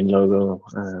branding logo.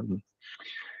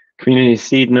 Community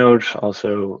seed node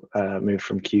also moved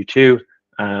from Q2.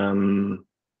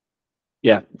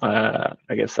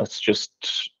 I guess that's just,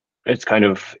 it's kind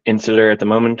of insular at the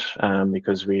moment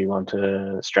because we want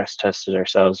to stress test it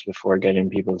ourselves before getting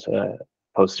people to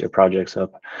post their projects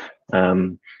up.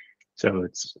 So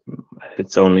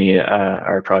it's only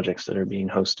our projects that are being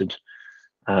hosted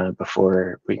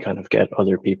before we kind of get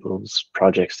other people's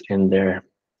projects in there.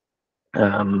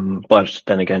 But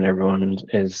then again, everyone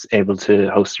is able to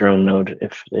host their own node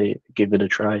if they give it a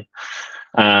try.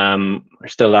 We're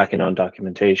still lacking on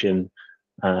documentation.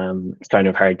 It's kind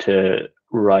of hard to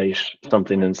write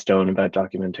something in stone about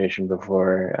documentation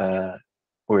before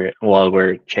while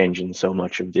we're changing so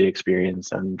much of the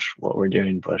experience and what we're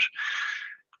doing. But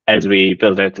as we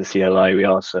build out the CLI, we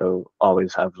also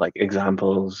always have like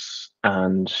examples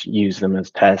and use them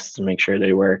as tests to make sure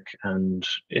they work. And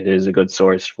it is a good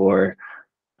source for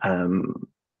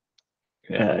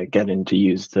getting to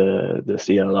use the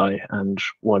CLI and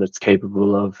what it's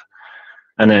capable of.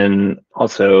 And then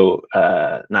also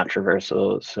NAT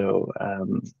traversal. So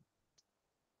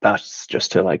that's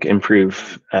just to like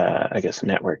improve, I guess,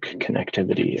 network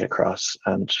connectivity across,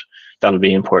 and that'll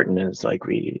be important as like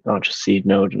we launch a seed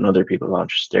node and other people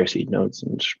launch their seed nodes,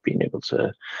 and being able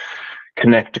to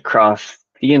connect across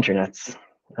the internets.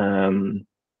 And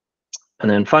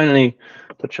then finally,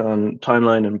 touch on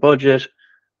timeline and budget.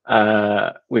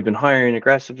 We've been hiring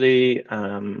aggressively.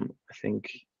 I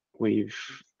think we've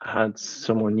had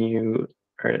someone new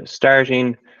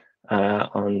starting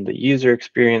on the user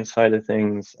experience side of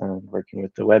things and working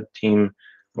with the web team.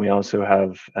 We also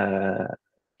have,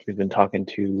 we've been talking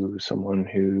to someone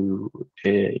who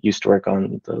used to work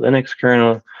on the Linux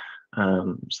kernel.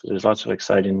 So there's lots of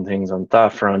exciting things on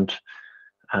that front.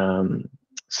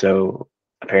 So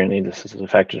apparently this has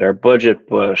affected our budget,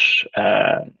 but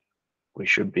we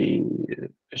should be,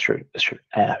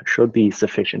 should be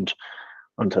sufficient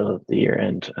until the year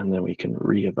end, and then we can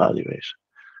reevaluate.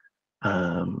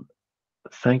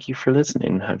 Thank you for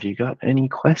listening. Have you got any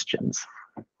questions?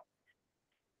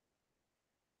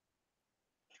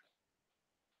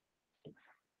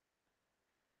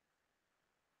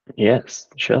 Yes,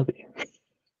 Shelby.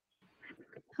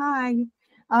 Hi.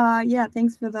 Yeah,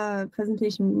 thanks for the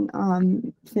presentation,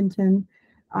 Fintan.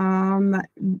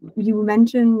 You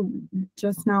mentioned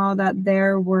just now that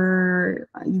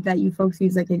that you folks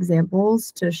use like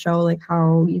examples to show like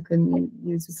how you can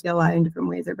use the CLI in different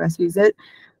ways or best use it.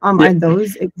 Are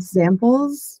those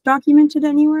examples documented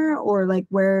anywhere, or like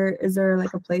where is there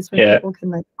like a place where people can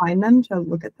like find them to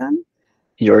look at them?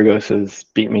 Yorgos has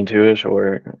beat me to it,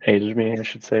 or aided me, I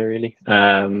should say, really.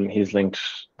 He's linked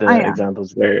the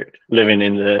examples there, living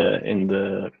in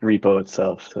the repo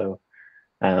itself. So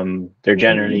they're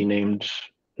generally named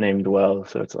well.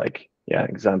 So it's like, yeah,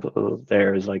 example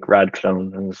there is like rad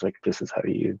clone, and it's like, this is how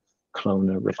you clone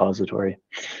a repository.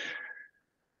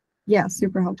 Yeah,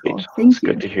 super helpful. Sweet. Thank It's you.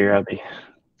 good to hear, Abby.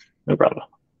 No problem.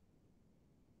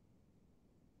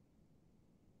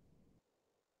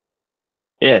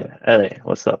 Yeah, Ellie,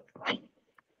 what's up?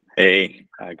 Hey,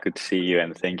 good to see you,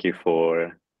 and thank you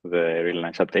for the really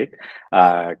nice update.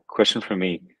 Question for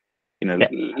me,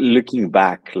 looking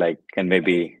back, like, and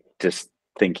maybe just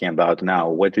thinking about now,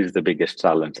 what is the biggest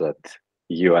challenge that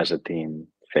you as a team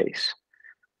face?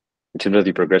 It seems that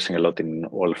you're progressing a lot in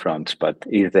all fronts, but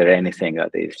is there anything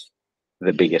that is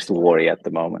the biggest worry at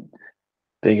the moment?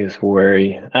 Biggest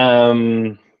worry?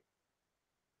 I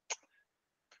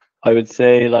would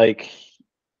say like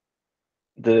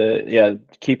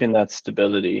keeping that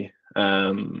stability.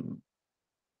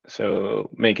 So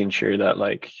making sure that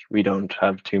like we don't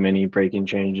have too many breaking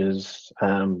changes,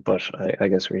 but I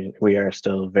guess we are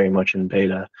still very much in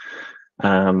beta.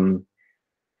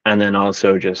 And then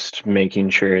also just making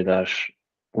sure that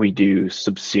we do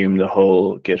subsume the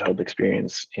whole GitHub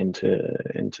experience into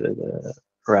the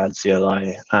Rad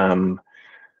CLI,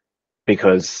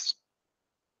 because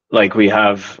like we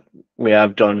have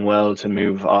done well to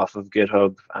move off of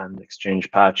GitHub and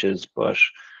exchange patches, but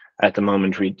at the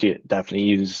moment we definitely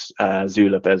use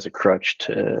Zulip as a crutch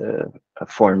to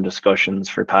form discussions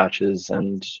for patches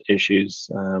and issues,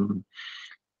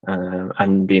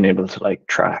 and being able to like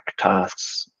track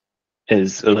tasks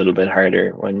is a little bit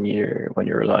harder when you're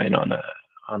relying on a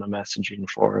messaging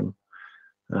forum.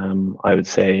 I would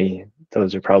say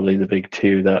those are probably the big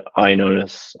two that I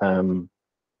notice,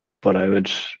 but I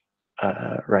would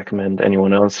recommend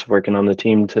anyone else working on the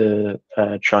team to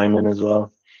chime in as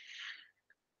well.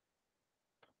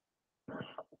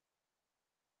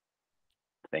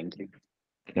 Thank you.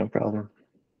 No problem.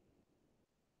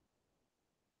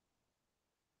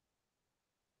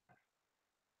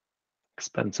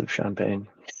 Expensive champagne.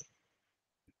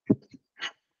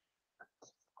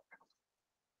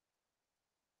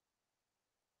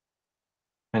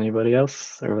 Anybody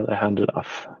else, or will I hand it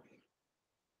off?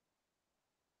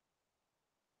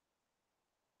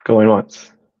 Going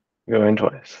once, going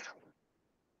twice.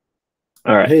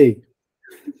 All right. Hey.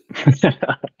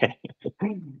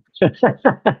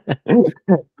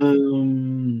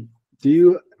 Do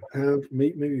you have,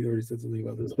 maybe you already said something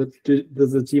about this, but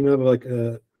does the team have like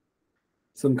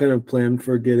some kind of plan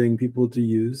for getting people to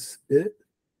use it,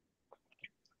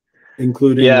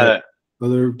 including like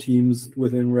other teams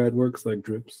within Radworks like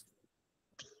Drips?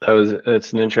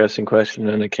 It's an interesting question,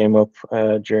 and it came up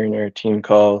during our team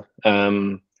call,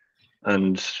 and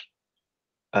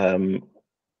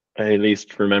I at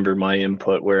least remember my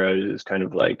input where I was kind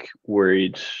of like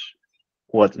worried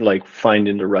what like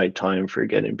finding the right time for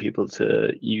getting people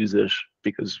to use it,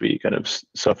 because we kind of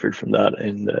suffered from that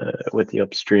in the with the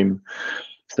upstream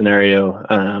scenario.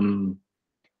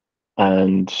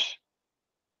 And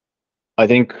I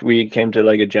think we came to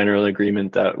like a general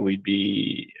agreement that we'd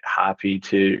be happy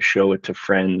to show it to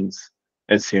friends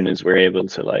as soon as we're able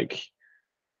to like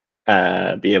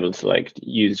be able to like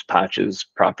use patches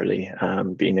properly,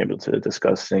 being able to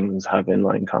discuss things, have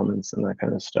inline comments and that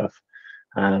kind of stuff.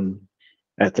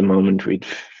 At the moment, we'd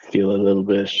feel a little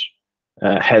bit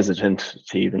hesitant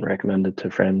to even recommend it to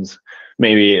friends,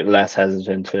 maybe less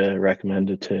hesitant to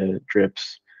recommend it to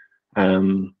drips.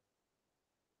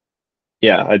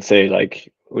 Yeah, I'd say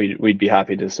like we'd be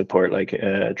happy to support like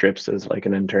drips as like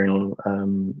an internal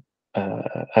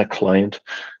a client,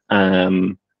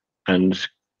 and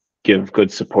give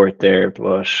good support there,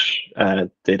 but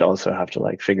they'd also have to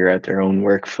like figure out their own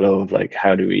workflow of like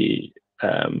how do we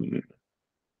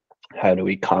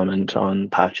comment on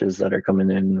patches that are coming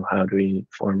in, how do we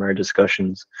form our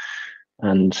discussions,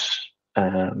 and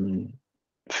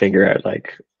figure out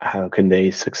like how can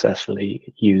they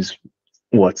successfully use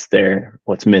what's there,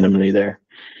 what's minimally there,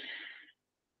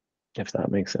 if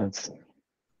that makes sense.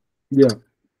 Yeah,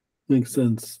 makes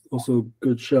sense. Also,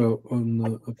 good shout on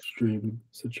the upstream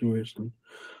situation.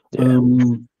 Yeah.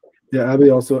 Yeah, Abby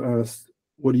also asked,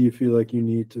 what do you feel like you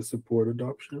need to support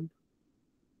adoption?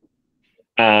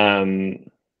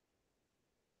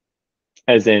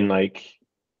 As in like,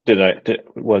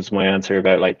 was my answer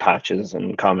about like patches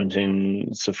and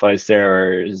commenting suffice there,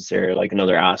 or is there like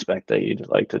another aspect that you'd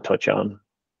like to touch on?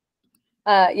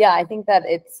 Yeah, I think that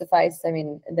it sufficed. I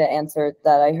mean, the answer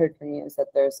that I heard from you is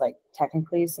that there's like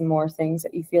technically some more things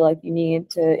that you feel like you need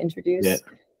to introduce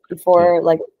before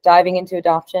like diving into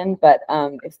adoption. But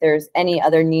if there's any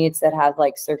other needs that have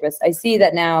like surfaced, I see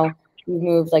that now we've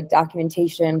moved like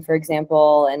documentation, for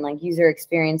example, and like user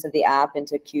experience of the app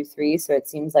into Q3. So it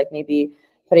seems like maybe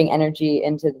putting energy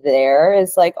into there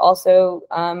is like also,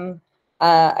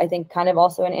 I think kind of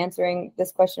also in answering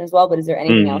this question as well. But is there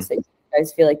anything else that you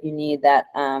guys feel like you need that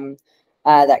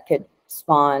that could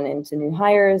spawn into new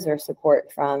hires or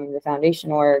support from the foundation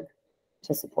org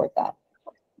to support that?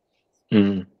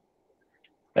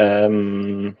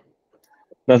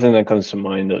 Nothing that comes to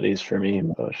mind, at least for me,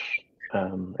 but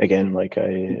again, like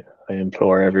I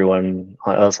implore everyone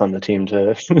else on the team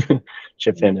to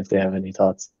chip in if they have any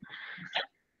thoughts.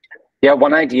 Yeah,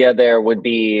 one idea there would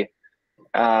be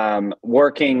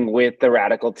working with the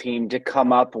Radicle team to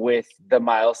come up with the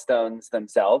milestones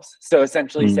themselves. So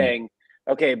essentially saying,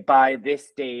 okay, by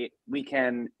this date,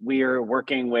 we're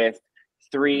working with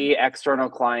 3 external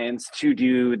clients to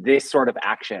do this sort of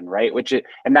action, right?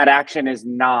 And that action is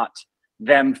not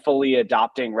them fully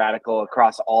adopting Radicle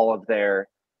across all of their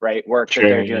work that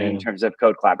they're doing in terms of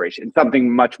code collaboration. It's something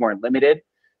much more limited,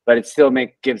 but it still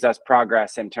gives us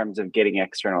progress in terms of getting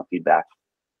external feedback.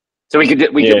 So we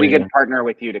could partner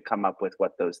with you to come up with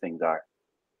what those things are.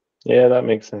 Yeah, that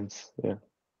makes sense. Yeah.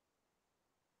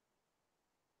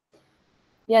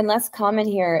 Yeah, and last comment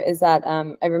here is that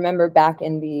I remember back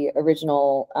in the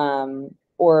original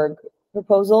org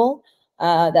proposal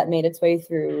that made its way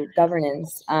through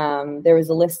governance, there was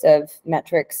a list of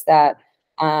metrics that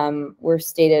were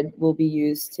stated will be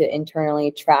used to internally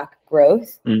track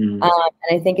growth. And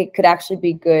I think it could actually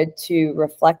be good to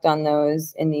reflect on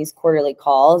those in these quarterly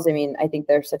calls. I mean, I think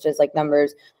there's such as like number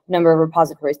of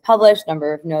repositories published,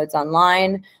 number of nodes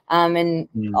online, and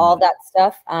all that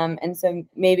stuff. And so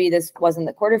maybe this wasn't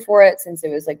the quarter for it since it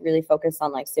was like really focused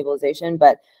on like stabilization,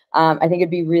 but I think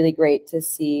it'd be really great to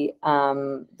see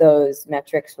those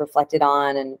metrics reflected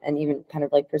on and even kind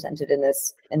of like presented in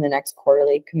the next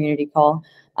quarterly community call.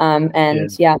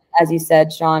 Yeah, as you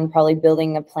said, Sean, probably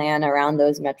building a plan around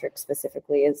those metrics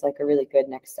specifically is like a really good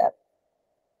next step.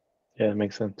 Yeah, it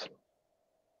makes sense.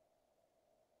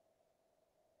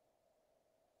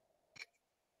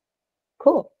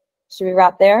 Cool. Should we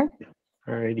wrap there?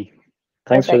 Alrighty.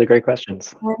 Thanks for the great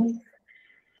questions.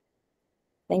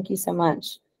 Thank you so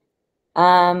much.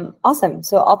 Awesome.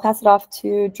 So I'll pass it off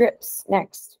to Drips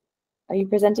next. Are you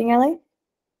presenting, Ellie?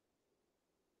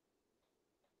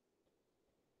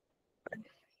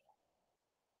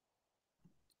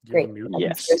 Great.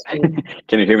 Yes.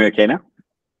 Can you hear me okay now?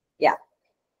 Yeah.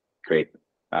 Great.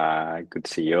 Good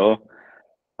to see you all.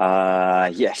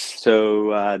 Yes.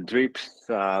 So Drips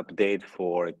update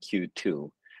for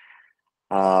Q2.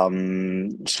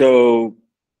 So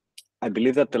I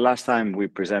believe that the last time we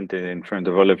presented in front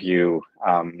of all of you,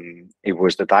 it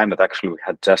was the time that actually we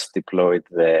had just deployed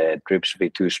the Drips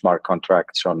v2 smart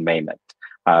contracts on mainnet.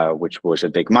 which was a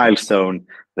big milestone.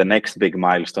 The next big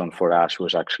milestone for us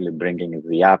was actually bringing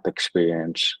the app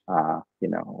experience,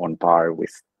 on par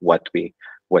with what we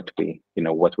want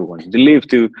to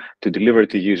deliver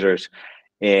to users,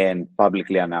 and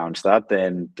publicly announce that.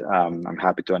 And I'm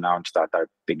happy to announce that our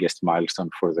biggest milestone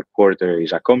for the quarter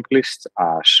is accomplished.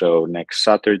 So next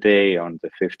Saturday, on the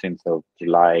 15th of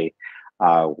July,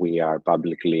 we are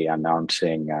publicly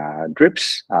announcing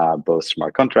drips, both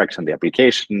smart contracts and the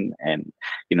application. And,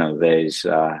 there's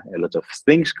a lot of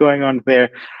things going on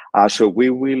there. So we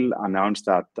will announce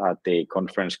that at a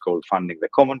conference called Funding the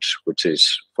Commons, which is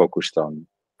focused on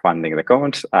funding the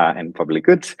commons and public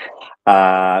goods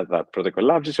that Protocol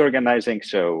Labs is organizing.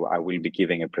 So I will be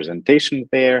giving a presentation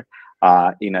there.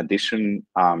 In addition,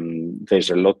 there's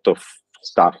a lot of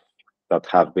stuff that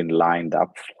have been lined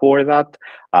up for that.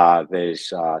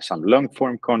 There's some long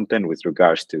form content with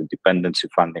regards to dependency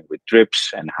funding with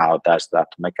drips and how does that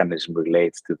mechanism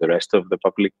relate to the rest of the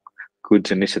public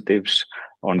goods initiatives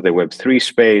on the Web3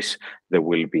 space. There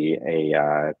will be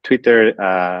a Twitter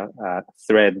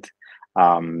thread.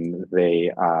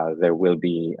 There will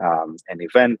be an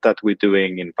event that we're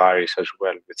doing in Paris as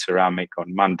well with Ceramic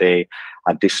on Monday.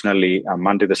 Additionally, on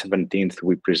Monday the 17th,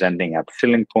 we're presenting at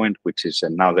Filling Point, which is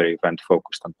another event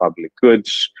focused on public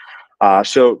goods.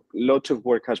 So lots of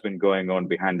work has been going on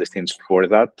behind the scenes for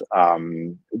that.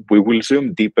 We will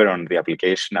zoom deeper on the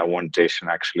application.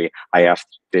 I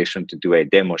asked Jason to do a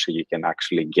demo so you can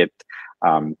actually get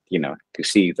to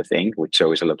see the thing, which is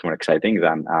always a lot more exciting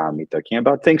than me talking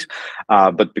about things.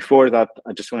 But before that,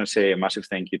 I just want to say a massive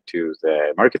thank you to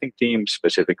the marketing team,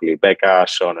 specifically Becca,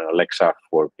 Sean, and Alexa,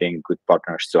 for being good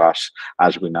partners to us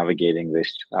as we're navigating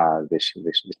this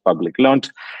public launch.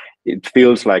 It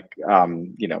feels like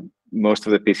most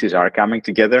of the pieces are coming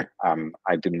together.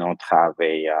 I do not have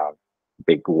a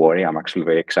big worry. I'm actually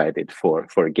very excited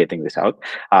for getting this out.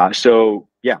 So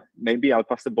yeah, maybe I'll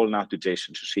pass the ball now to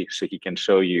Jason so he can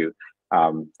show you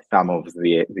some of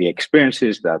the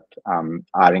experiences that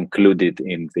are included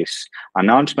in this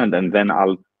announcement, and then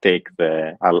I'll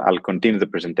continue the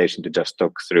presentation to just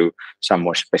talk through some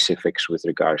more specifics with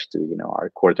regards to our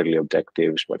quarterly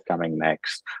objectives, what's coming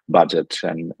next, budgets,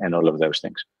 and all of those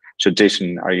things. So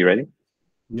Jason, are you ready?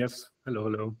 Yes.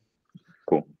 Hello.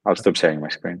 Cool. I'll stop sharing my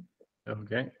screen.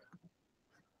 Okay.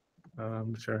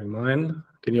 I'm sharing mine.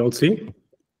 Can you all see?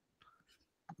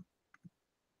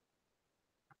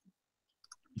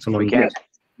 We can.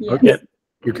 Yes. Okay.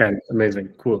 You can. Amazing.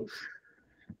 Cool.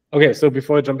 Okay, so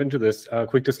before I jump into this,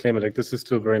 quick disclaimer, this is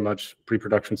still very much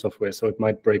pre-production software, so it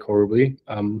might break horribly.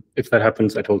 If that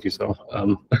happens, I told you so.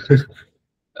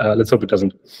 Let's hope it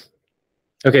doesn't.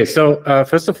 Okay, so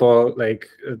first of all,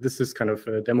 this is kind of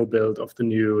a demo build of the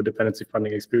new dependency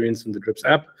funding experience in the Drips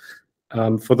app.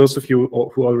 For those of you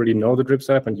who already know the Drips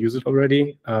app and use it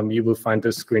already, you will find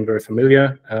this screen very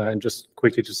familiar. And just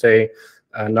quickly to say,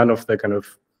 none of the kind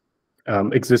of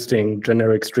existing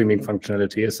generic streaming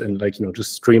functionality is in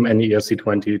just stream any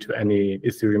ERC20 to any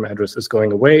Ethereum address is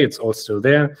going away. It's all still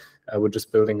there. We're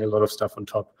just building a lot of stuff on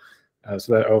top,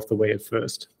 so that are off the way at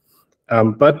first.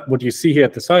 But what you see here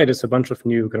at the side is a bunch of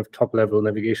new kind of top-level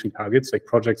navigation targets like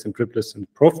projects and drip lists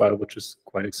and profile, which is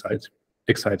quite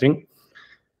exciting.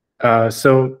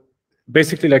 So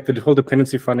basically, the whole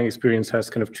dependency funding experience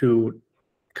has kind of two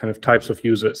types of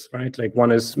users, right?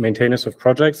 One is maintainers of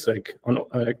projects, on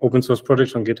open source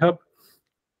projects on GitHub,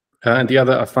 and the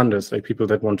other are funders, people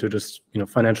that want to just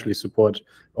financially support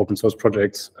open source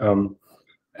projects.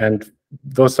 And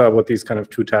those are what these kind of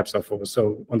two tabs are for.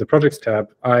 So on the projects tab,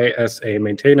 I, as a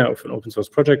maintainer of an open source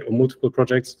project or multiple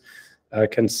projects,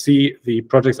 can see the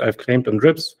projects I've claimed on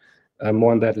Drips.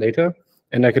 More on that later.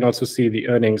 And I can also see the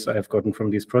earnings I've gotten from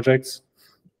these projects.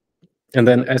 And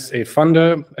then as a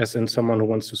funder, as in someone who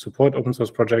wants to support open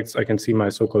source projects, I can see my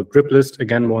so-called drip list.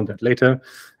 Again, more on that later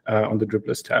on the drip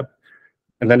list tab.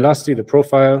 And then lastly, the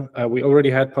profile. We already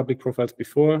had public profiles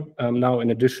before. Now,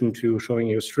 in addition to showing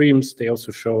you streams, they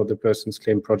also show the person's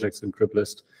claimed projects in drip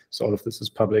list. So all of this is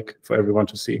public for everyone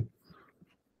to see.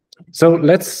 So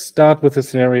let's start with the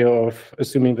scenario of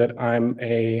assuming that I'm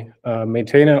a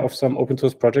maintainer of some open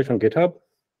source project on GitHub,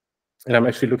 and I'm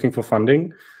actually looking for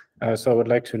funding. So I would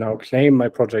like to now claim my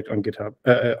project on GitHub,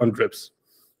 on Drips.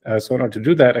 So in order to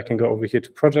do that, I can go over here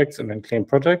to projects and then claim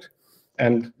project.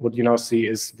 And what you now see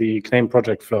is the claim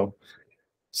project flow.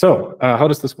 So how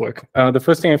does this work? The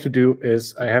first thing I have to do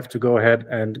is I have to go ahead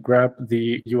and grab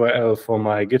the URL for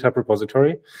my GitHub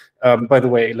repository. By the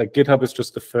way, GitHub is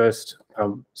just the first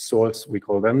source, we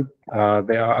call them.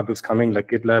 There are others coming, like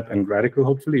GitLab and Radicle,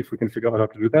 hopefully, if we can figure out how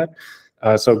to do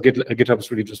that. So GitHub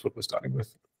is really just what we're starting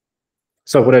with.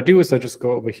 So what I do is I just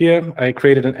go over here. I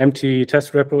created an empty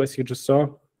test repo, as you just saw.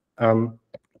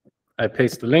 I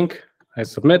paste the link, I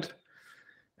submit.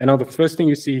 And now the first thing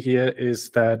you see here is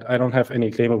that I don't have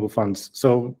any claimable funds.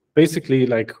 So basically,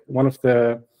 like one of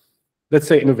the, let's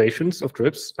say, innovations of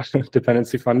DRIPS,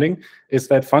 dependency funding, is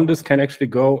that funders can actually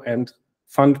go and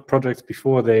fund projects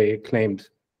before they claimed,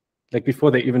 like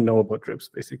before they even know about DRIPS,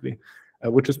 basically,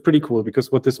 which is pretty cool,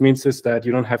 because what this means is that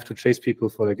you don't have to chase people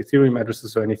for like Ethereum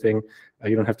addresses or anything.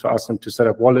 You don't have to ask them to set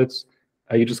up wallets.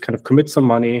 You just kind of commit some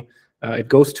money. It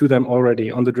goes to them already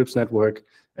on the DRIPS network.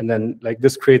 And then like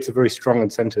this creates a very strong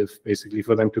incentive, basically,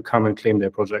 for them to come and claim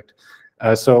their project.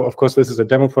 So of course, this is a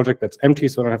demo project that's empty,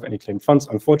 so I don't have any claimed funds.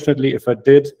 Unfortunately, if I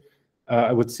did,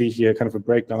 I would see here kind of a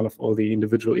breakdown of all the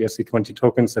individual ERC20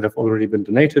 tokens that have already been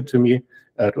donated to me,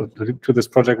 to this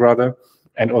project rather,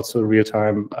 and also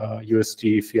real-time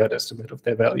USD fiat estimate of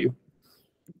their value.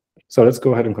 So let's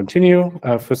go ahead and continue.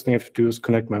 First thing I have to do is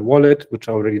connect my wallet, which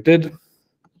I already did.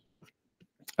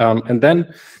 And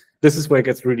then this is where it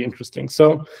gets really interesting.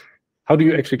 So how do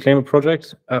you actually claim a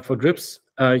project for DRIPS?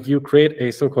 You create a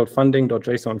so-called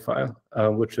funding.json file,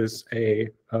 which is a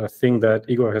thing that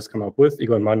Igor has come up with,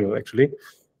 Igor and Manuel actually,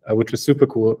 which is super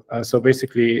cool. So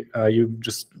basically, you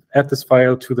just add this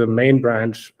file to the main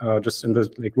branch, just in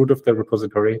the like, root of the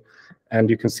repository. And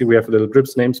you can see we have a little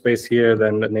DRIPS namespace here,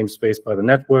 then a namespace by the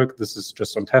network. This is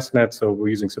just on testnet, so we're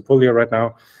using Sepolia right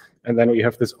now. And then we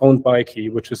have this owned by key,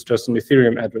 which is just an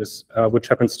Ethereum address, which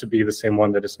happens to be the same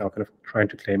one that is now kind of trying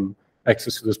to claim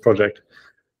access to this project.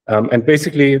 And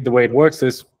basically, the way it works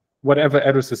is whatever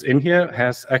address is in here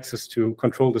has access to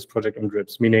control this project on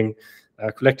DRIPS, meaning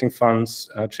collecting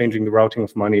funds, changing the routing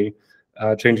of money,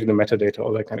 changing the metadata,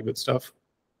 all that kind of good stuff.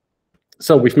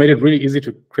 So we've made it really easy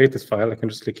to create this file. I can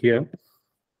just click here,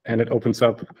 and it opens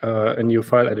up a new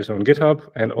file editor on GitHub,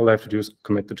 and all I have to do is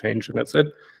commit the change, and that's it.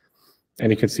 And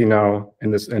you can see now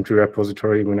in this entry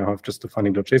repository, we now have just the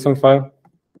funding.json file.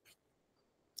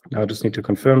 Now I just need to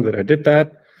confirm that I did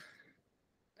that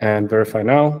and verify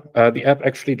now. The app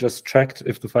actually just checked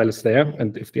if the file is there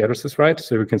and if the address is right.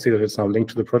 So we can see that it's now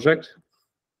linked to the project.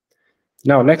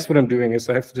 Now, next what I'm doing is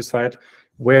I have to decide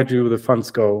where do the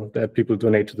funds go that people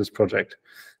donate to this project.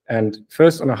 And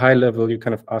first, on a high level, you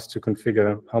kind of ask to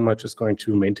configure how much is going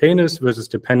to maintainers versus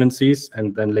dependencies.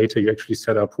 And then later, you actually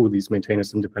set up who these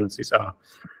maintainers and dependencies are.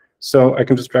 So I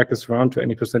can just drag this around to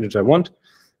any percentage I want.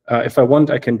 If I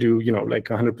want, I can do, like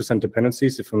 100%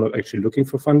 dependencies if I'm not actually looking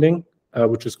for funding,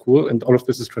 which is cool. And all of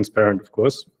this is transparent, of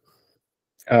course.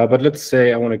 But let's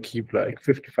say I want to keep like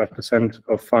 55%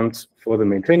 of funds for the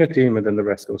maintainer team, and then the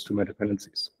rest goes to my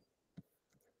dependencies.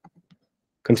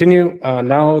 Continue.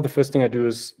 Now, the first thing I do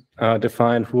is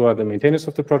define who are the maintainers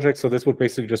of the project. So this would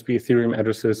basically just be Ethereum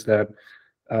addresses that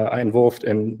are involved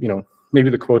in, maybe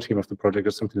the core team of the project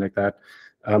or something like that.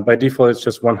 By default, it's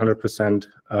just 100%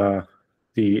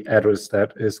 the address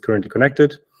that is currently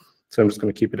connected. So I'm just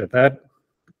going to keep it at that.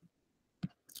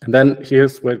 And then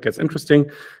here's where it gets interesting.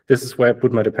 This is where I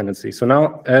put my dependency. So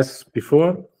now, as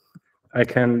before, I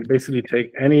can basically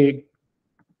take any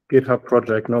GitHub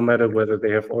project, no matter whether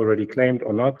they have already claimed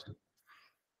or not,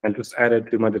 and just add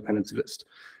it to my dependency list.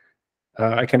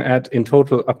 I can add in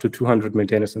total up to 200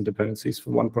 maintainers and dependencies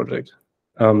for one project.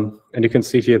 And you can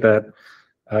see here that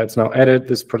it's now added.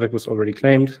 This project was already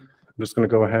claimed. I'm just going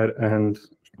to go ahead and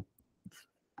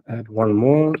add one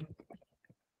more.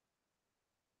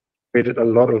 Created a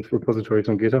lot of repositories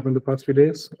on GitHub in the past few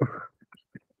days.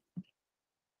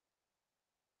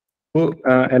 Cool.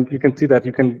 And you can see that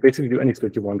you can basically do any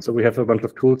split you want. So we have a bunch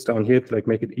of tools down here to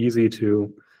make it easy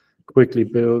to quickly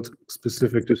build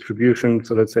specific distribution.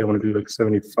 So let's say I want to do like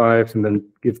 75 and then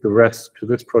give the rest to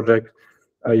this project.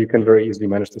 You can very easily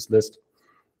manage this list.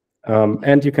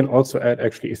 And you can also add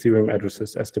actually Ethereum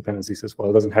addresses as dependencies as well.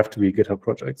 It doesn't have to be GitHub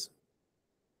projects.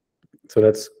 So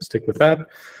let's stick with that.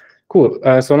 Cool.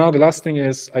 So now the last thing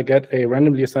is I get a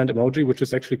randomly assigned emoji, which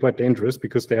is actually quite dangerous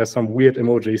because there are some weird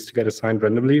emojis to get assigned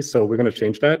randomly. So we're going to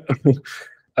change that.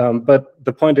 But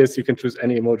the point is you can choose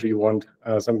any emoji you want.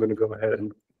 So I'm going to go ahead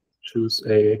and choose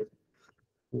a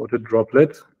water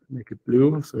droplet, make it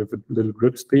blue. So we have a little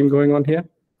drips theme going on here.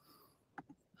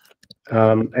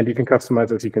 And you can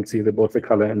customize, as you can see, both the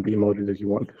color and the emoji that you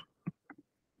want.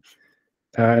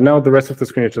 Now the rest of the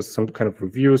screen is just some kind of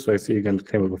review. So I see again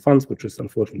claimable funds, which is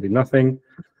unfortunately nothing.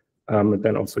 And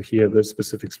then also here the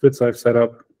specific splits I've set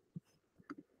up.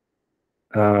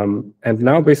 And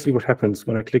now basically what happens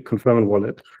when I click confirm and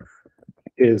wallet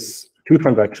is two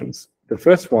transactions. The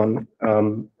first one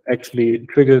actually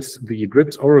triggers the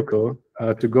DRIPS oracle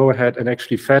to go ahead and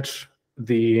actually fetch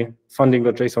the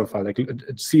funding.json file, like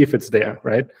see if it's there,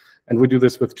 right? And we do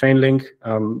this with Chainlink.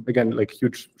 Again, like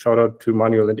huge shout out to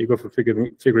Manuel and Igor for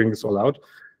figuring this all out.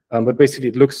 But basically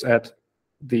it looks at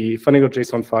the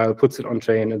funding.json file, puts it on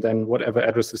chain, and then whatever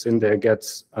address is in there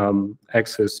gets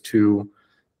access to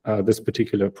this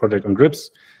particular project on Drips.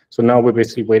 So now we're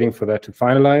basically waiting for that to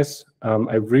finalize.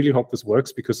 I really hope this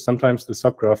works because sometimes the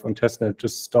subgraph on testnet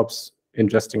just stops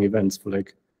ingesting events for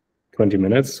like 20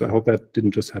 minutes. So I hope that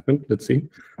didn't just happen. Let's see.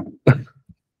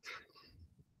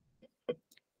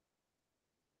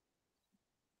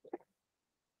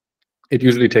 It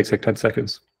usually takes like 10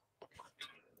 seconds.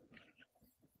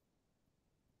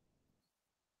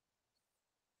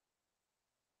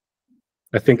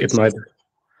 I think it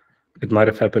might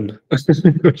have happened.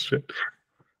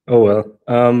 Oh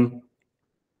well.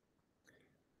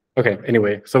 Okay,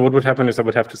 anyway, so what would happen is I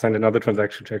would have to send another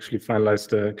transaction to actually finalize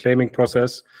the claiming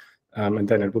process, and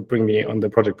then it would bring me on the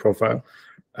project profile.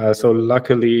 So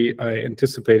luckily, I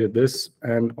anticipated this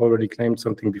and already claimed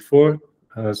something before,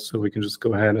 so we can just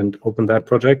go ahead and open that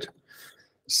project.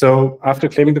 So after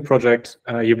claiming the project,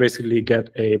 you basically get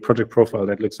a project profile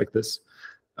that looks like this.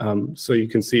 So you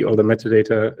can see all the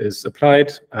metadata is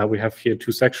applied. We have here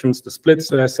two sections, the splits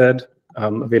that I said,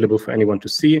 available for anyone to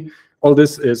see. All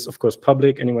this is, of course,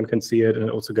 public. Anyone can see it, and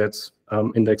it also gets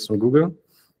indexed on Google.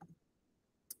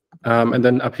 And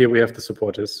then up here we have the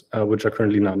supporters, which are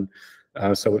currently none.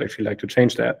 So I would actually like to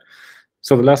change that.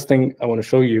 So the last thing I want to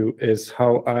show you is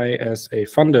how I, as a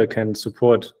funder, can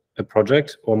support a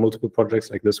project or multiple projects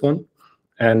like this one.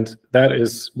 And that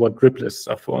is what drip lists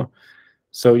are for.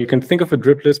 So you can think of a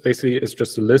drip list basically as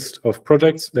just a list of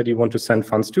projects that you want to send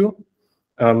funds to.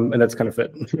 And that's kind of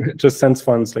it. It just sends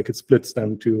funds, like it splits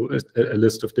them to a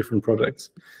list of different projects.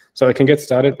 So I can get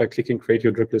started by clicking create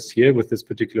your drip list here with this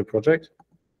particular project.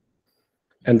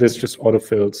 And this just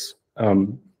autofills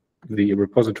the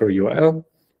repository URL.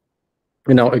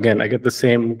 And now again, I get the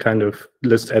same kind of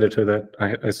list editor that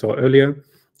I saw earlier.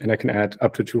 And I can add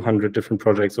up to 200 different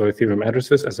projects or Ethereum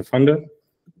addresses as a funder.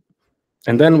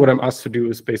 And then what I'm asked to do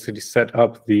is basically set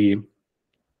up the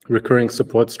recurring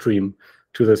support stream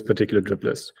to this particular drip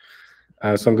list.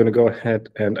 So I'm going to go ahead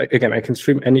and, again, I can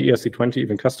stream any ERC20,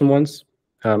 even custom ones.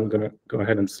 I'm going to go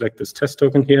ahead and select this test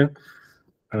token here.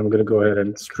 I'm going to go ahead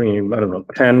and stream, I don't know,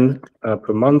 10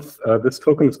 per month. This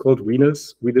token is called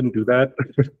Venus. We didn't do that.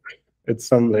 It's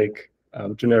some like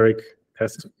generic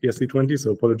test ERC20,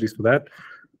 so apologies for that.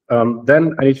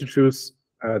 Then I need to choose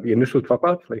the initial top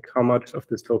up, like how much of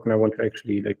this token I want to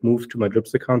actually like move to my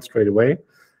Drips account straight away.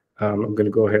 I'm going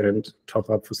to go ahead and top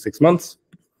up for 6 months.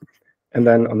 And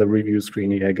then on the review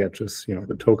screen here, I get just,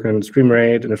 the token stream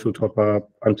rate, initial top up,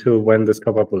 until when this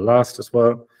top up will last as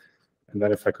well. And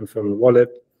then if I confirm the wallet,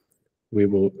 we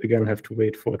will again have to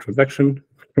wait for a transaction,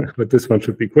 but this one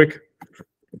should be quick.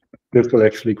 This will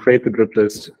actually create the drip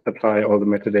list, apply all the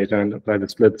metadata, and apply the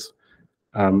splits.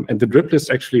 And the drip list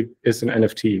actually is an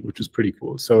NFT, which is pretty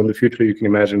cool. So in the future, you can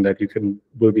imagine that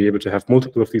will be able to have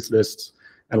multiple of these lists.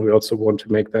 And we also want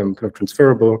to make them kind of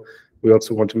transferable. We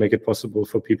also want to make it possible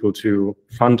for people to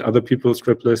fund other people's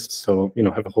drip lists. So,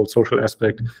 have a whole social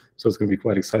aspect. So it's going to be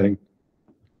quite exciting.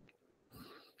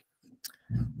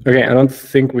 Okay, I don't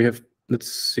think we have,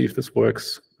 let's see if this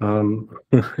works.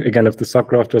 Again, if the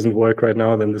subgraph doesn't work right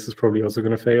now, then this is probably also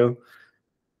going to fail.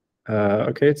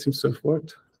 Okay, it seems to have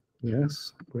worked.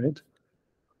 Yes, great.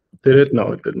 Did it?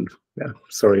 No, it didn't. Yeah,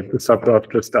 sorry, the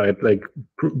subgraph just died like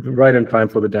right in time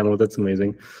for the demo. That's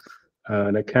amazing.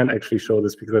 And I can't actually show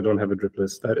this because I don't have a drip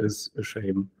list. That is a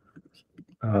shame.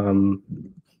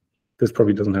 This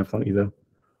probably doesn't have one either.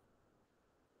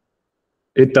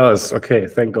 It does. Okay,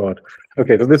 thank God.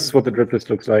 Okay, so this is what the drip list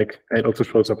looks like. It also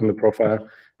shows up in the profile.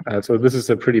 So this is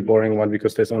a pretty boring one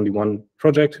because there's only one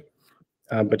project.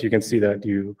 But you can see that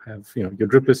you have your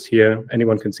drip list here.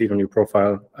 Anyone can see it on your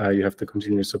profile. You have the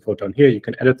continuous support down here. You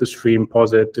can edit the stream,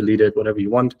 pause it, delete it, whatever you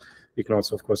want. You can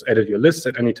also, of course, edit your list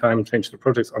at any time, change the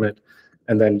projects on it.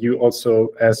 And then you also,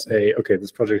 okay,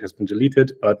 this project has been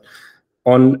deleted, but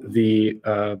on the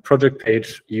project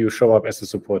page, you show up as a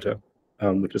supporter,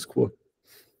 which is cool.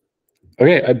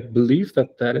 Okay, I believe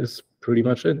that is pretty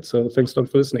much it. So thanks a lot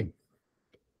for listening.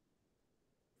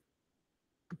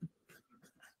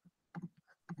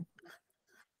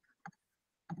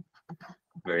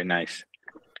 Very nice.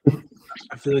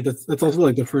 I feel like that's also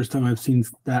like the first time I've seen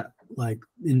that like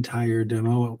entire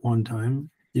demo at one time,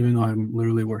 even though I'm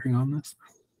literally working on this.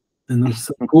 And that's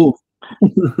so cool.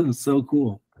 So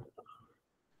cool.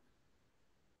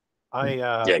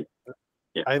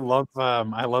 I love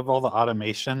all the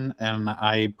automation, and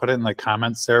I put it in the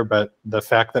comments there, but the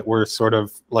fact that we're sort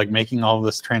of like making all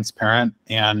this transparent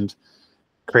and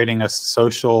creating a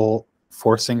social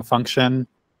forcing function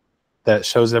that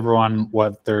shows everyone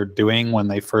what they're doing when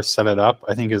they first set it up,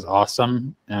 I think is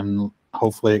awesome. And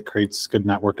hopefully it creates good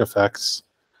network effects.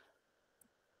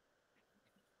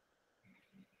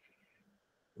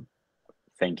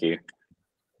 Thank you.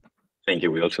 Thank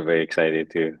you. We're also very excited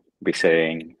to be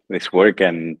sharing this work,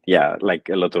 and yeah, like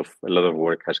a lot of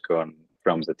work has gone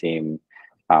from the team.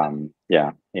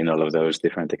 Yeah, in all of those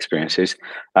different experiences.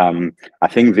 I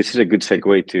think this is a good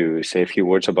segue to say a few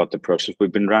words about the process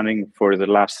we've been running for the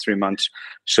last 3 months.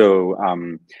 So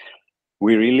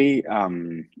we really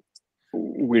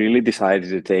decided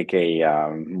to take a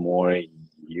more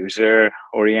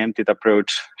user-oriented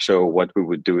approach. So what we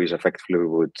would do is effectively we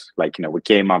would, like, you know, we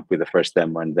came up with the first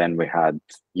demo, and then we had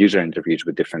user interviews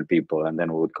with different people, and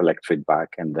then we would collect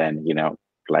feedback, and then, you know,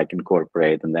 like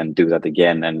incorporate and then do that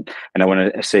again. And I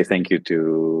want to say thank you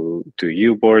to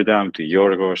you, Boredom, to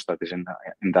Yorgos that is in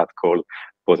that call.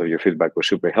 Both of your feedback was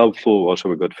super helpful. Also,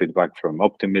 we got feedback from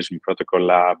Optimism, Protocol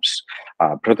Labs,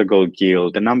 Protocol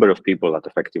Guild, a number of people that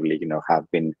effectively, you know, have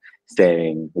been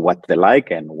saying what they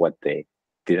like and what they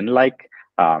didn't like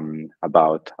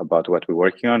about what we're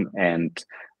working on. And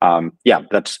yeah,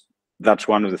 that's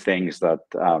one of the things that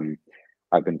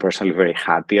I've been personally very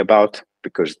happy about,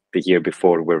 because the year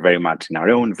before we're very much in our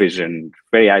own vision,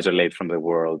 very isolated from the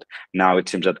world. Now it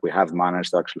seems that we have managed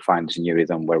to actually find this new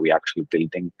rhythm where we're actually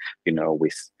building, you know,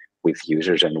 with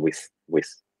users and with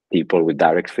people with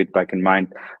direct feedback in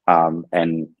mind.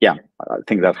 And yeah, I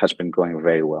think that has been going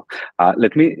very well.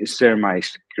 Let me share my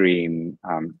screen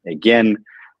again.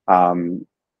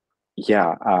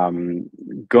 Yeah,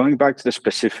 going back to the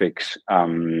specifics,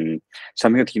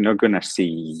 something that you're not going to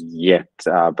see yet,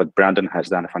 but Brandon has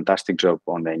done a fantastic job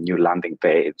on a new landing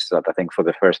page that I think for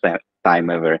the first time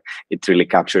ever, it really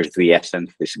captures the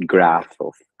essence, this graph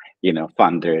of, you know,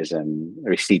 funders and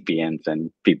recipients and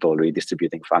people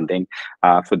redistributing funding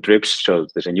for DRIPS. So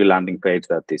there's a new landing page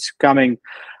that is coming.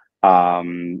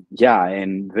 Yeah,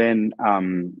 and then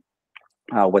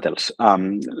what else?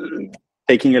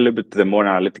 Taking a little bit the more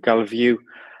analytical view,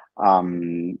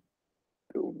 the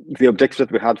objectives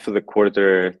that we had for the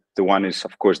quarter, the one is,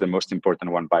 of course, the most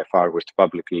important one by far, was to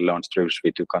publicly launch DRIPS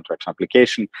v2 contracts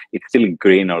application. It's still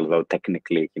green, although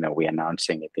technically, you know, we're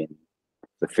announcing it in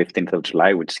the 15th of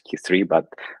July, which is Q3, but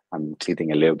I'm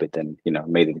cheating a little bit and, you know,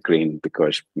 made it green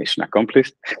because mission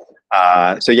accomplished.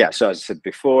 So yeah, so as I said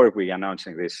before, we're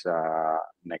announcing this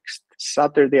next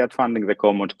Saturday at Funding the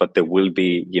Commons, but there will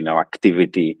be, you know,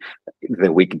 activity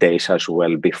the weekdays as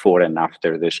well, before and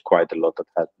after. There's quite a lot that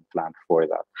has been planned for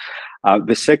that.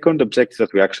 The second objective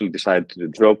that we actually decided to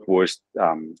drop was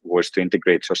to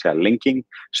integrate social linking.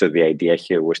 So the idea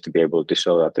here was to be able to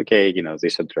show that, okay, you know,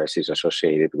 this address is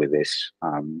associated with this,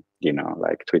 you know,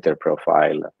 like Twitter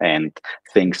profile and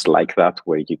things like that,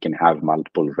 where you can have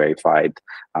multiple verified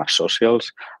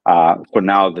socials. For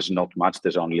now, there's not much.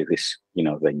 There's only this, you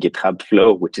know, the GitHub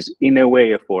flow, which is in a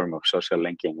way a form of social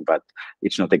linking, but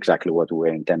it's not exactly what we're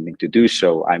intending to do.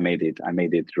 So I made it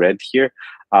red here.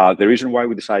 The reason why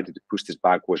we decided to push this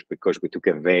back was because we took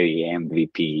a very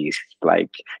MVP,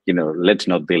 like, you know, let's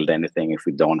not build anything if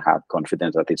we don't have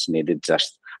confidence that it's needed,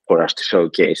 just for us to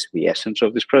showcase the essence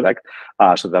of this product.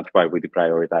 So that's why we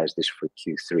deprioritized this for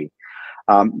Q3.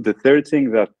 The third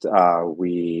thing that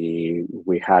we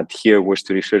had here was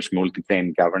to research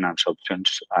multi-chain governance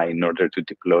options in order to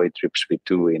deploy DRIPS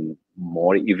v2 in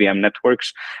more EVM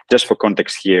networks. Just for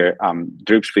context here,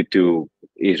 DRIPS v2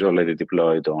 is already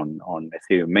deployed on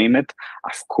Ethereum mainnet.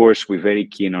 Of course, we're very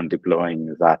keen on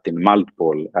deploying that in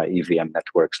multiple EVM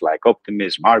networks like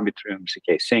Optimism, Arbitrum,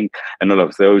 ZK Sync, and all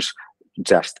of those,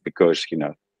 just because, you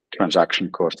know, transaction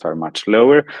costs are much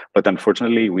lower. But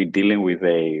unfortunately, we're dealing with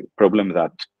a problem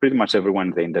that pretty much everyone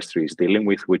in the industry is dealing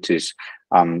with, which is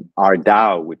our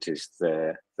DAO, which is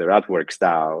the Radworks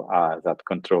DAO that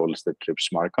controls the DRIPS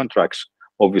smart contracts,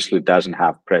 obviously doesn't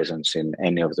have presence in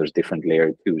any of those different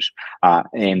layer 2s.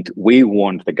 And we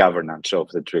want the governance of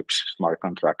the DRIPS smart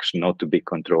contracts not to be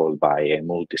controlled by a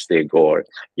multi-sig or,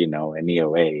 you know, an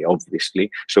EOA,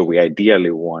 obviously. So we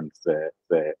ideally want the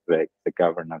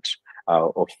governance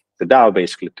of the DAO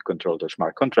basically to control those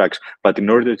smart contracts. But in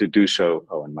order to do so,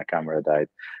 oh, and my camera died.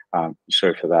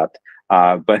 Sorry for that.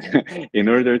 But in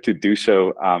order to do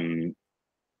so,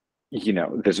 you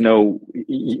know, there's no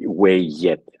way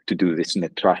yet to do this in a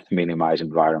trust minimized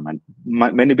environment.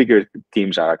 Many bigger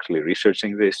teams are actually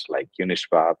researching this, like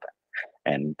Uniswap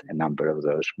and a number of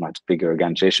those much bigger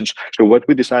organizations. So what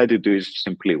we decided to do is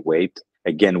simply wait.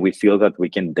 Again, we feel that we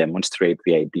can demonstrate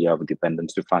the idea of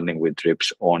dependency funding with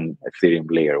DRIPS on Ethereum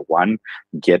layer 1,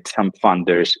 get some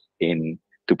funders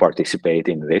into to participate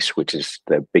in this, which is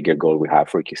the bigger goal we have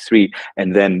for Q3,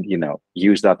 and then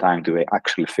use that time to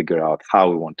actually figure out how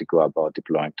we want to go about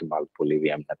deploying to multiple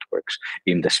EVM networks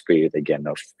in the spirit again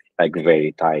of like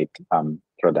very tight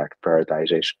product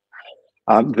prioritization.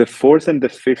 The fourth and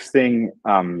the fifth thing,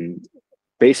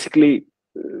 basically.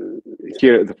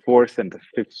 Here, the fourth and the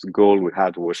fifth goal we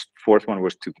had was, fourth one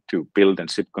was to build and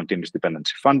ship continuous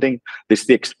dependency funding. This is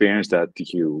the experience that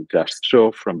you just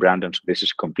saw from Brandon, so this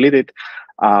is completed.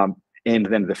 And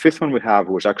then the fifth one we have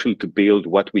was actually to build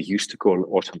what we used to call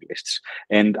awesome lists.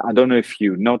 And I don't know if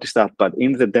you noticed that, but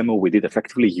in the demo we did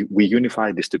effectively, we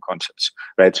unified these two concepts,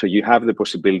 right? So you have the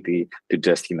possibility to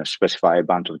just specify a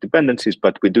bunch of dependencies,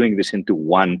 but we're doing this into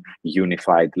one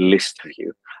unified list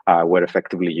view. Where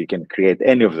effectively you can create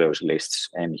any of those lists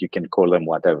and you can call them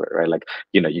whatever, right? Like,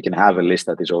 you can have a list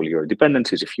that is all your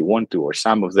dependencies if you want to, or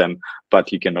some of them,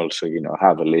 but you can also,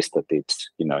 have a list that it's,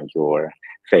 your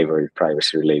favorite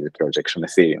privacy related projects on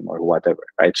Ethereum or whatever,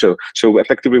 right? So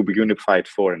effectively we unified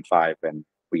 4 and 5, and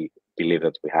we believe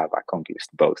that we have accomplished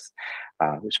both,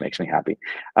 which makes me happy.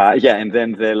 Yeah, and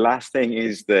then the last thing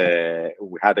is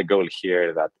we had a goal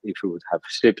here that if we would have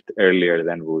shipped earlier,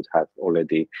 then we would have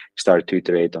already started to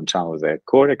iterate on some of the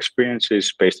core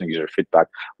experiences based on user feedback.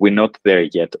 We're not there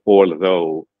yet,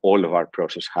 although all of our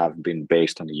process have been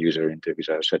based on the user interviews,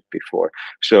 as I said before.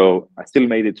 So I still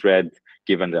made it red,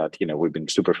 given that we've been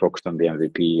super focused on the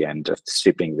MVP and just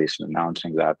shipping this and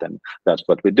announcing that, and that's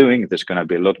what we're doing. There's going to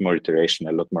be a lot more iteration,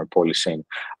 a lot more polishing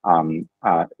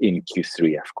in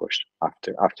Q3, of course,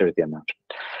 after the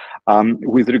announcement.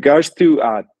 With regards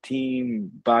to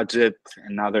team budget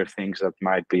and other things that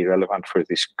might be relevant for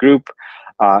this group,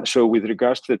 so with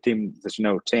regards to the team, there's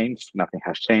no change. Nothing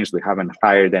has changed. We haven't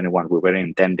hired anyone. We were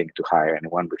intending to hire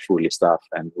anyone. We're fully staffed,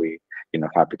 and we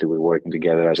happy to be working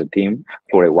together as a team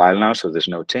for a while now, so there's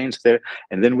no change there.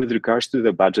 And then with regards to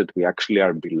the budget, we actually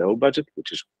are below budget,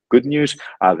 which is good news.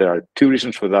 There are two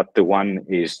reasons for that. The one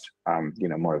is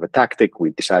more of a tactic.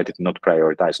 We decided not to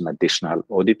prioritize an additional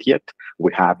audit yet.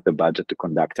 We have the budget to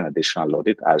conduct an additional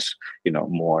audit, as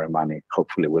more money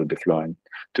hopefully will be flowing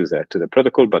to the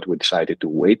protocol, but we decided to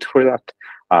wait for that.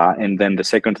 And then the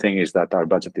second thing is that our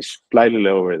budget is slightly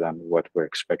lower than what we're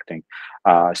expecting,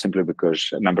 simply because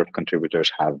a number of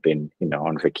contributors have been,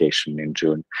 on vacation in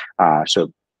June.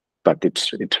 But it's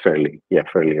fairly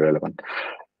irrelevant.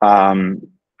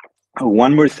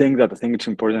 One more thing that I think it's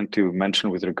important to mention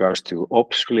with regards to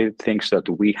ops-related things, that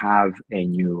we have a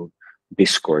new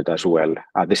Discord as well.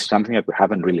 This is something that we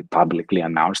haven't really publicly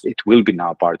announced. It will be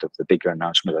now part of the bigger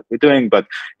announcement that we're doing. But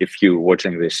if you're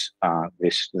watching this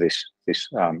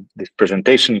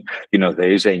presentation,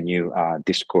 there is a new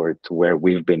Discord where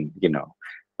we've been,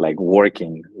 like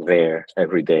working there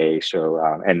every day. So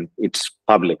and it's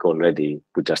public already.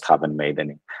 We just haven't made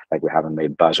we haven't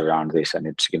made buzz around this, and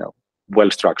it's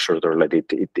well structured already.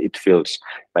 It feels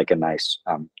like a nice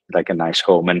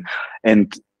home,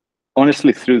 and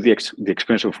honestly, through the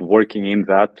experience of working in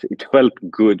that, it felt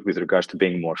good with regards to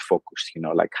being more focused,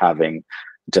 like having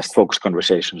just focused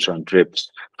conversations on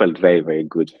drips felt very, very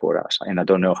good for us. And I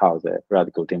don't know how the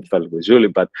Radicle team felt with Julie,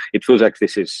 but it feels like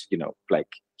this is, like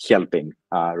helping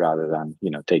rather than,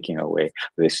 taking away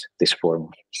this form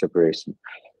of separation.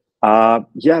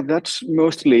 Yeah, that's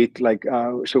mostly it.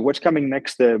 So what's coming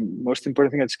next? The most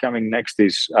important thing that's coming next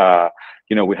is,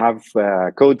 we have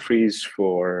code freeze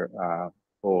for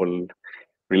all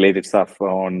related stuff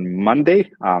on Monday,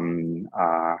 and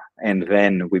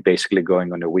then we're basically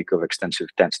going on a week of extensive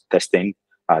testing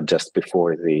just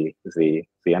before the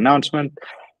announcement.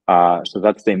 So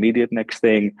that's the immediate next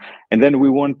thing, and then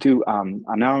we want to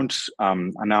announce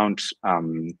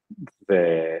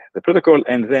the protocol,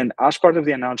 and then as part of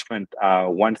the announcement,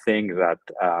 one thing that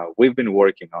we've been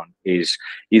working on is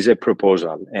a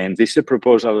proposal, and this is a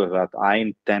proposal that I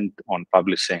intend on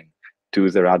publishing to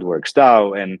the Radworks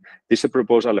DAO, and this is a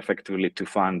proposal effectively to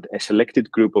fund a selected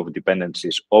group of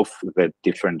dependencies of the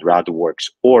different Radworks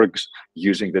orgs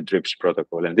using the DRIPS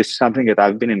protocol. And this is something that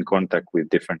I've been in contact with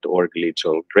different org leads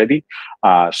already.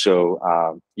 So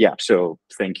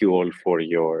thank you all for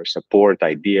your support,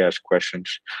 ideas,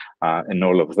 questions, and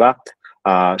all of that.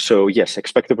 So yes,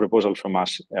 expect a proposal from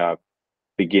us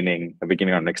beginning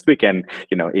of next week, and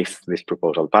if this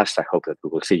proposal passes, I hope that we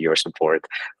will see your support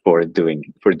for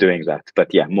doing that.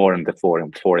 But yeah, more on the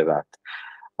forum for that.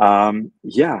 And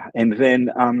then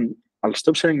I'll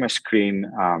stop sharing my screen,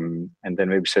 and then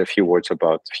maybe say a few words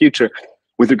about the future.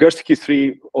 With regards to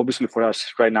Q3, obviously for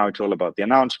us right now, it's all about the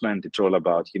announcement. It's all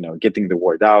about getting the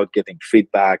word out, getting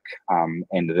feedback,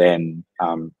 and then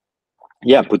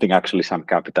yeah, putting actually some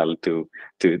capital to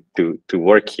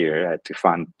work here, to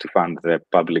fund the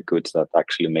public goods that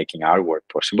actually making our work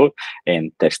possible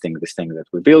and testing this thing that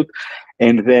we built.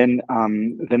 And then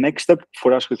the next step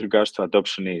for us with regards to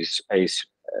adoption is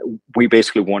we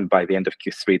basically want by the end of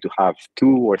Q3 to have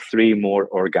 2 or 3 more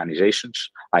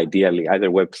organizations, ideally either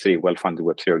Web3, well-funded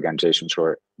Web3 organizations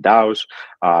or DAOs,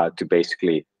 to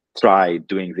basically try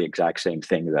doing the exact same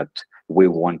thing that we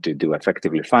want to do,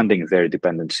 effectively funding their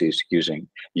dependencies using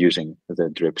the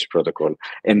DRIPS protocol.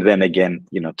 And then again,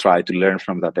 try to learn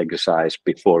from that exercise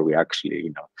before we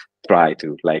actually, try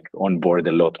to like onboard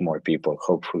a lot more people,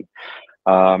 hopefully.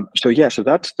 So yeah, so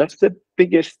that's the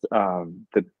biggest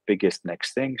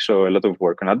next thing. So a lot of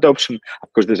work on adoption.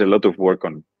 Of course, there's a lot of work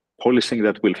on policing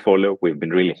that will follow. We've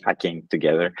been really hacking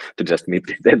together to just meet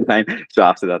the deadline. So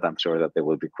after that, I'm sure that there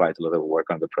will be quite a lot of work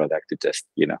on the product to just,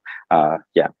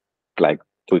 like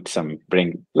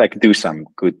do some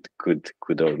good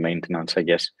old maintenance, I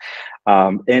guess.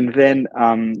 And then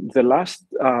the last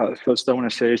thoughts I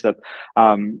want to say is that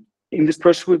in this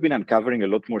process, we've been uncovering a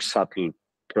lot more subtle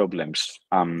problems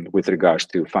with regards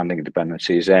to funding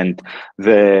dependencies, and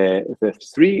the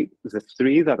three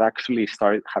that actually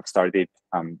have started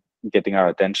getting our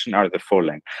attention are the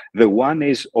following. The one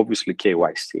is obviously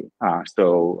KYC.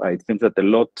 So it seems that a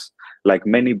lot, like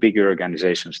many bigger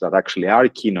organizations that actually are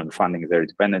keen on funding their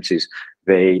dependencies,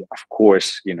 they of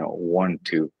course want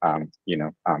to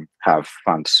have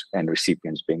funds and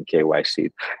recipients being KYC.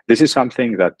 This is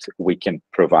something that we can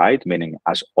provide, meaning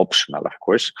as optional, of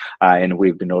course, and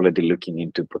we've been already looking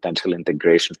into potential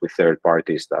integrations with third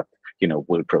parties that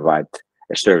will provide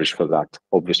a service for that.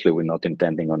 Obviously, we're not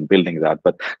intending on building that,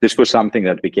 but this was something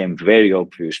that became very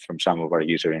obvious from some of our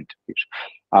user interviews.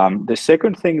 The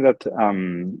second thing that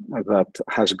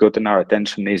has gotten our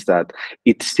attention is that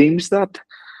it seems that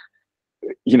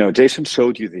Jason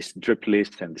showed you this drip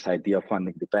list and this idea of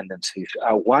funding dependencies.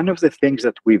 One of the things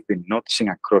that we've been noticing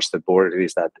across the board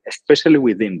is that, especially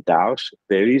within DAOs,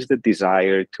 there is the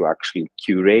desire to actually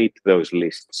curate those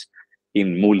lists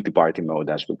in multi-party mode,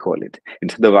 as we call it,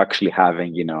 instead of actually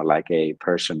having, like a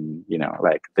person,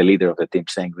 like the leader of the team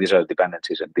saying, these are the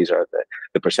dependencies and these are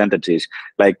the percentages.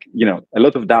 Like, a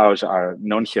lot of DAOs are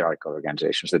non-hierarchical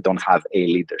organizations that don't have a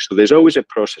leader. So there's always a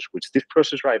process, which this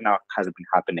process right now has been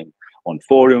happening on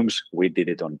forums. We did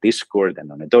it on Discord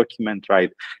and on a document,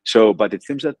 right? So, but it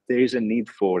seems that there is a need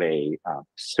for a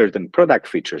certain product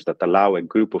features that allow a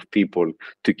group of people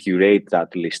to curate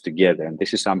that list together. And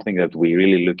this is something that we're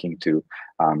really looking to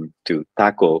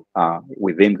tackle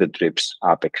within the DRIPS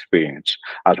app experience,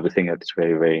 as we think that it's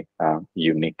very, very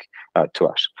unique to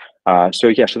us. So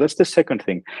yeah, so that's the second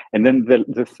thing. And then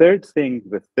the third thing,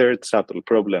 the third subtle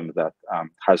problem that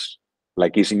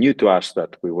is new to us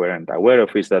that we weren't aware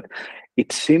of, is that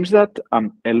it seems that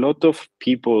a lot of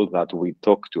people that we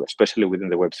talk to, especially within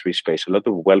the Web3 space, a lot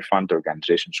of well-funded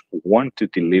organizations want to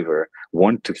deliver,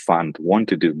 want to fund, want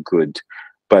to do good,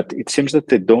 but it seems that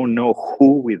they don't know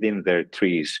who within their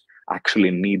trees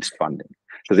actually needs funding.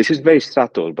 So this is very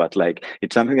subtle, but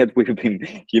it's something that we've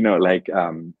been,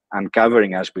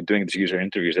 uncovering as we're doing these user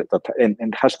interviews,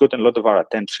 and has gotten a lot of our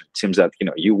attention. It seems that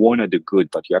you want to do good,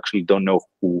 but you actually don't know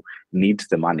who needs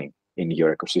the money in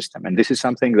your ecosystem. And this is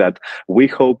something that we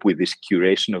hope with this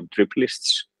curation of drip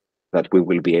lists that we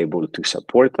will be able to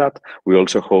support that. We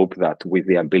also hope that with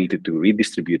the ability to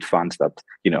redistribute funds that,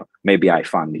 maybe I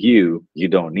fund you, you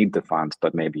don't need the funds,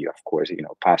 but maybe you, of course,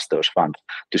 pass those funds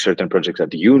to certain projects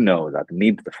that that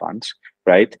need the funds,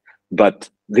 right? But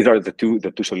these are the two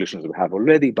solutions we have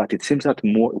already, but it seems that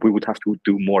we would have to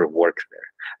do more work there.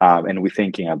 And we're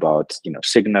thinking about,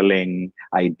 signaling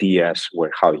ideas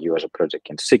where how you as a project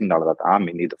can signal that I'm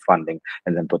in need of funding,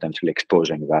 and then potentially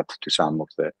exposing that to some of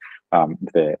the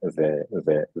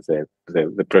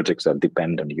projects that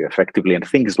depend on you effectively, and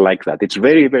things like that. It's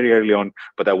very, very early on,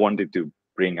 but I wanted to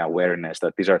bring awareness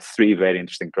that these are 3 very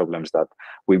interesting problems that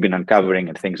we've been uncovering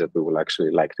and things that we will actually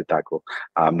like to tackle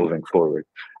moving forward.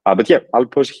 But yeah, I'll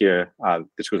pause here.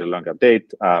 This was a long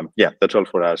update. Yeah, that's all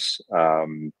for us.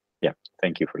 Yeah,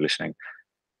 thank you for listening.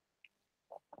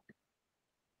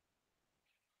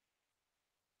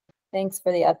 Thanks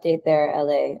for the update there,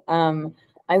 LA.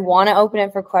 I want to open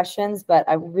it for questions, but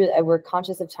we're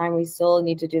conscious of time. We still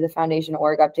need to do the Foundation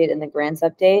org update and the grants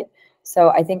update. So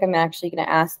I think I'm actually going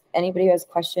to ask anybody who has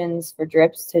questions for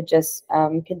DRIPS to just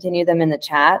continue them in the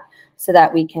chat so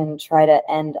that we can try to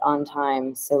end on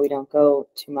time so we don't go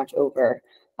too much over.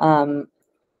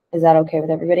 Is that okay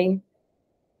with everybody?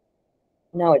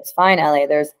 No, it's fine, LA.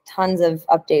 There's tons of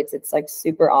updates. It's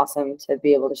super awesome to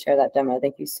be able to share that demo.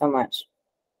 Thank you so much.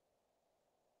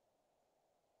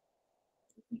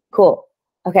 Cool.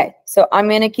 Okay, so I'm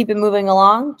going to keep it moving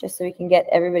along just so we can get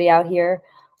everybody out here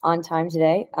on time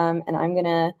today. And I'm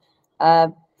going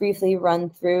to briefly run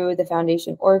through the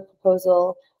foundation org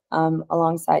proposal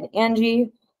alongside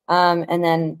Angie. And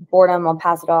then Boredom, I'll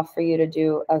pass it off for you to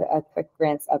do a quick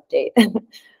grants update.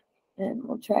 And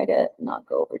we'll try to not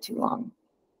go over too long.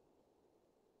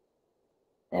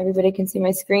 Everybody can see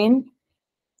my screen?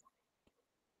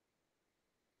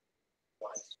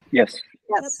 Yes.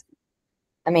 Yes.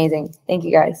 Amazing. Thank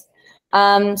you, guys.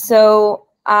 So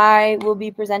I will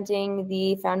be presenting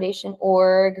the foundation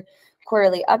org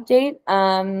quarterly update.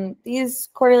 These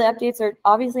quarterly updates are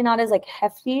obviously not as like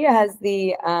hefty as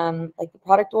the like the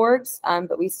product orgs,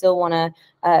 but we still want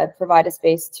to provide a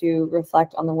space to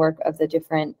reflect on the work of the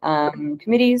different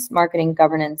committees, marketing,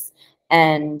 governance,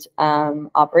 and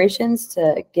operations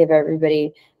to give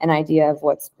everybody an idea of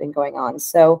what's been going on.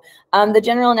 So the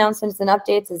general announcements and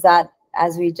updates is that,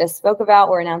 as we just spoke about,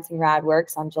 we're announcing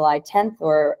Radworks on July 10th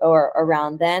or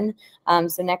around then.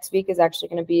 So next week is actually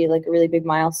going to be like a really big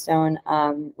milestone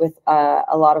with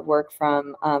a lot of work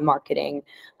from marketing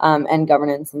and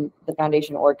governance and the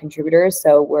foundation org contributors.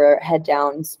 So we're head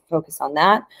down focused on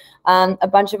that. A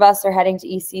bunch of us are heading to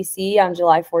ECC on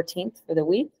July 14th for the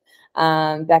week.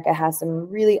 Becca has some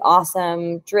really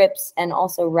awesome drips and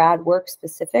also Radworks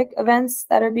specific events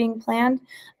that are being planned.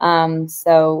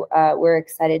 So we're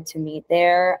excited to meet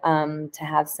there, to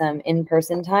have some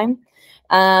in-person time.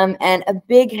 And a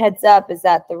big heads up is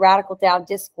that the RadicleDAO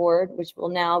Discord, which will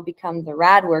now become the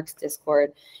Radworks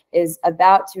Discord, is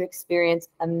about to experience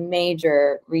a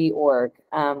major reorg,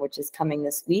 which is coming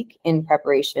this week in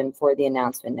preparation for the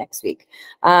announcement next week.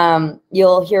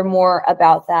 You'll hear more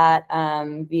about that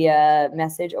via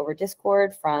message over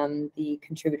Discord from the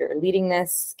contributor leading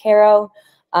this, Caro.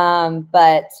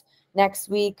 But next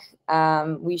week,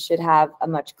 we should have a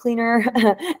much cleaner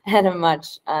and a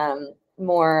much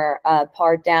more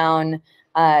pared down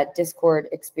Discord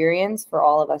experience for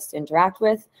all of us to interact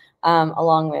with,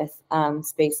 along with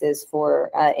spaces for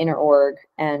inter-org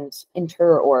and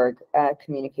inter-org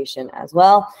communication as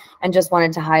well. And just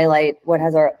wanted to highlight what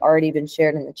has already been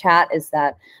shared in the chat is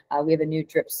that we have a new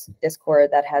Drips Discord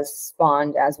that has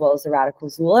spawned, as well as the Radical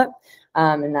Zula,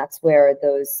 and that's where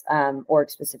those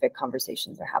org-specific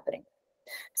conversations are happening.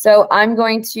 So I'm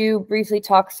going to briefly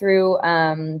talk through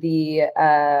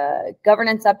the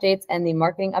governance updates and the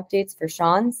marketing updates for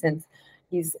Sean, since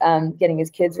he's getting his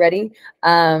kids ready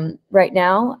right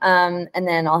now. And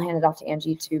then I'll hand it off to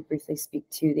Angie to briefly speak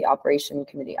to the operation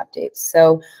committee updates.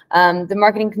 So the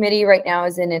marketing committee right now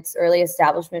is in its early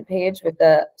establishment stage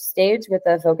with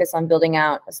a focus on building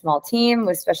out a small team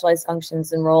with specialized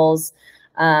functions and roles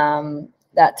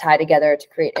that tie together to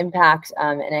create impact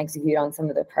and execute on some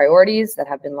of the priorities that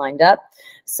have been lined up.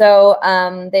 So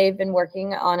they've been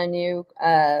working on a new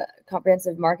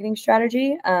comprehensive marketing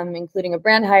strategy, including a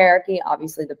brand hierarchy,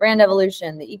 obviously the brand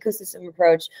evolution, the ecosystem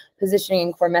approach, positioning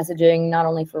and core messaging, not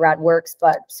only for Radworks,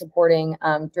 but supporting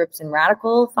Drips and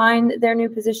Radicle find their new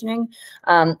positioning,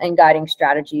 and guiding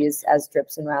strategies as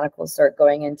Drips and Radicle start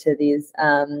going into these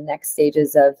next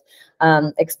stages of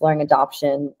exploring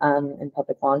adoption and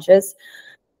public launches.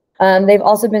 They've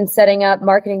also been setting up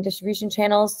marketing distribution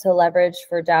channels to leverage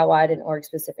for DAO-wide and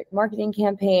org-specific marketing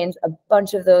campaigns. A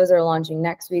bunch of those are launching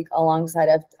next week alongside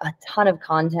a ton of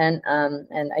content.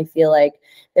 And I feel like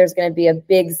there's going to be a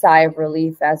big sigh of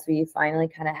relief as we finally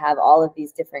kind of have all of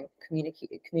these different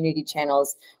community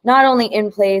channels, not only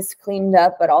in place, cleaned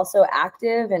up, but also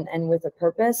active and with a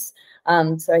purpose.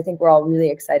 So I think we're all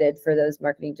really excited for those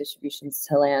marketing distributions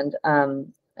to land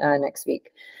next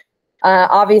week.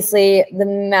 Obviously, the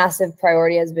massive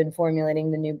priority has been formulating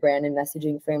the new brand and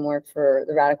messaging framework for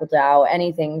the RadicleDAO.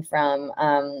 Anything from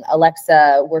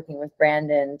Alexa working with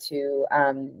Brandon to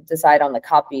decide on the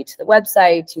copy to the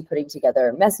website, to putting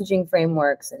together messaging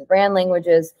frameworks and brand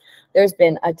languages. There's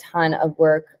been a ton of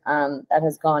work that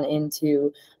has gone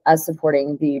into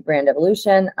supporting the brand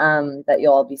evolution that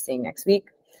you'll all be seeing next week.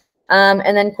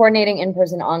 And then coordinating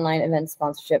in-person online event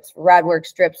sponsorships for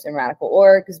Radworks, Drips, and Radicle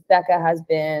Org, because Becca has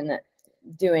been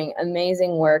doing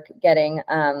amazing work getting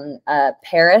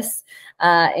Paris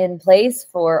in place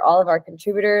for all of our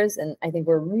contributors. And I think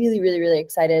we're really, really, really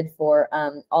excited for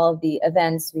all of the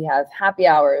events. We have happy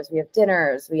hours, we have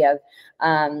dinners, we have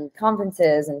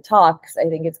conferences and talks. I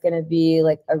think it's going to be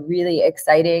like a really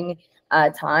exciting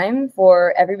time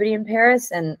for everybody in Paris.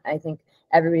 And I think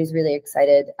everybody's really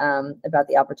excited about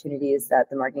the opportunities that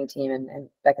the marketing team and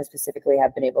Becca specifically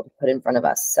have been able to put in front of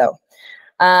us. So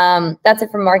that's it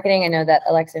for marketing. I know that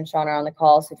Alexa and Sean are on the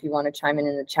call, so if you want to chime in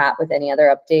the chat with any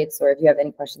other updates or if you have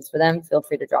any questions for them, feel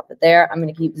free to drop it there. I'm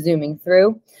going to keep zooming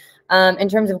through. In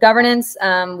terms of governance,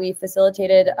 we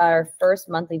facilitated our first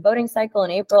monthly voting cycle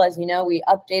in April. As you know, we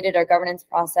updated our governance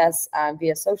process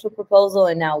via social proposal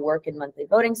and now work in monthly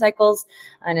voting cycles.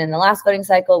 And in the last voting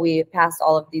cycle, we passed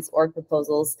all of these org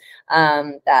proposals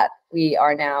that we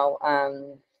are now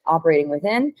operating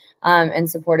within, and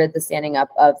supported the standing up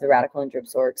of the Radicle and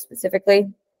Drips org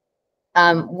specifically.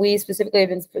 We specifically have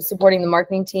been supporting the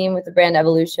marketing team with the brand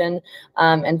evolution,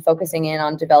 and focusing in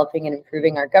on developing and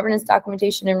improving our governance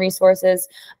documentation and resources.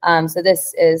 So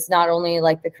this is not only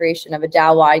like the creation of a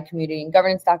DAO-wide community and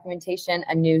governance documentation,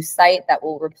 a new site that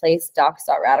will replace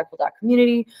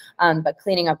docs.radicle.community, but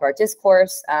cleaning up our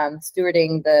discourse,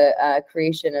 stewarding the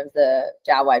creation of the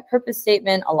DAO-wide purpose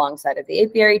statement alongside of the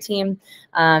apiary team,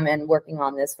 and working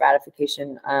on this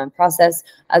ratification process,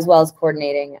 as well as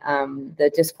coordinating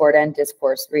the Discord and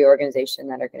discourse reorganization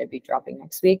that are going to be dropping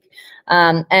next week.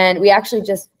 And we actually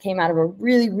just came out of a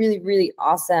really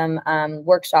awesome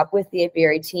workshop with the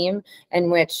apiary team, in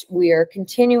which we are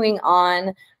continuing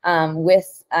on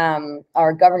with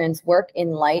our governance work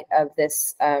in light of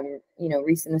this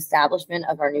recent establishment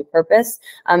of our new purpose.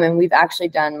 And we've actually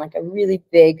done like a really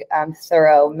big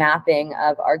thorough mapping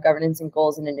of our governance and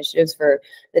goals and initiatives for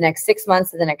the next 6 months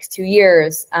to the next 2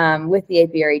 years with the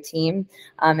apiary team,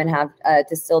 and have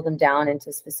distilled them down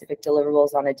into specific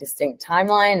deliverables on a distinct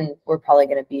timeline. And we're probably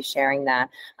going to be sharing that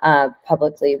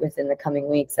publicly within the coming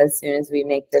weeks as soon as we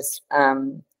make this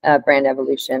brand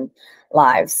evolution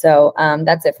live. So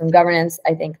that's it from governance.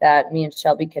 I think that me and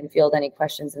Shelby can field any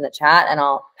questions in the chat, and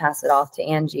I'll pass it off to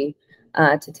Angie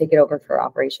to take it over for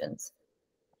operations.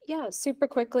 Yeah, super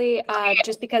quickly,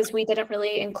 just because we didn't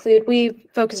really include, we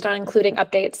focused on including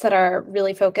updates that are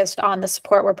really focused on the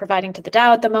support we're providing to the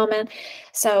DAO at the moment.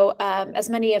 So as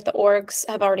many of the orgs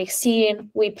have already seen,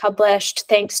 we published,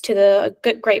 thanks to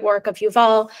the great work of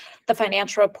Yuval, the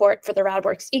financial report for the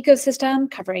Radworks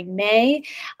ecosystem covering May.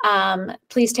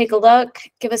 Please take a look,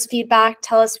 give us feedback,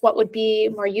 tell us what would be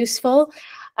more useful.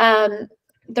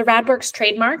 The Radworks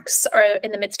trademarks are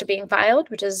in the midst of being filed,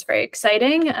 which is very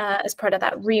exciting as part of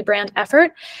that rebrand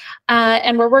effort.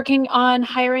 And we're working on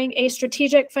hiring a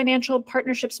strategic financial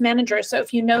partnerships manager. So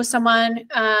if you know someone,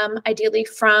 ideally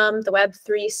from the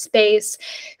Web3 space,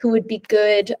 who would be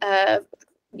good,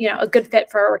 a good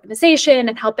fit for our organization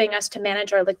and helping us to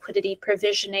manage our liquidity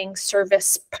provisioning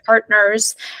service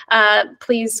partners,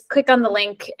 please click on the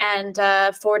link and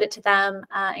forward it to them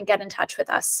and get in touch with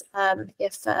us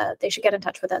if they should get in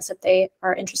touch with us if they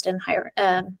are interested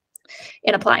in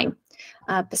applying.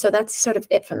 So that's sort of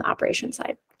it from the operation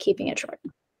side, keeping it short.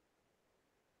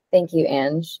 Thank you,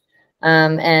 Ange.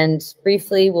 And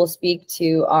briefly, we'll speak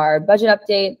to our budget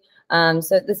update.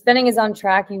 So the spending is on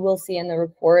track. You will see in the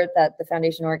report that the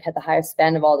Foundation org had the highest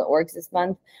spend of all the orgs this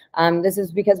month. This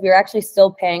is because we are actually still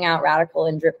paying out Radicle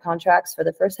and Drip contracts for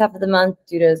the first half of the month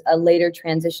due to a later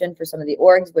transition for some of the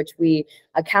orgs, which we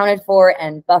accounted for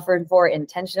and buffered for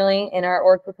intentionally in our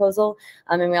org proposal.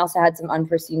 And we also had some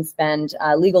unforeseen spend,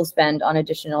 legal spend on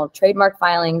additional trademark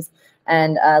filings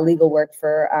and legal work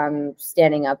for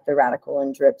standing up the Radicle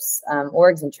and Drips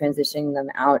orgs and transitioning them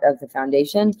out of the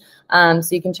foundation. So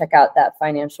you can check out that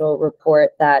financial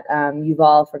report that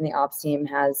Yuval from the ops team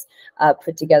has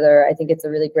put together. I think it's a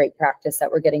really great practice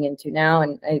that we're getting into now,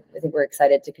 and I think we're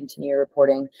excited to continue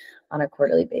reporting on a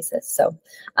quarterly basis. So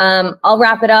I'll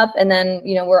wrap it up, and then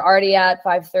we're already at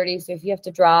 5:30. So if you have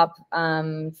to drop,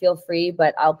 feel free,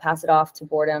 but I'll pass it off to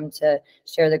Boredom to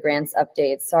share the grants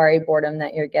updates. Sorry, Boredom,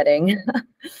 that you're getting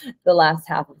the last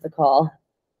half of the call.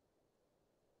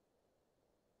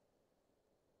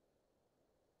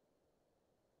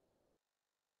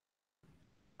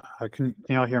 Can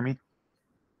you all hear me?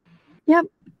 Yep.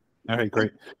 All right,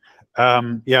 great.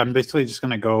 Yeah, I'm basically just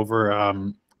going to go over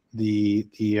the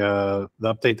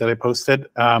update that I posted.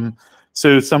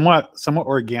 So somewhat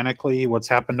organically, what's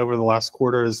happened over the last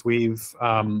quarter is we've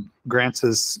grants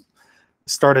has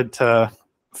started to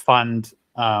fund.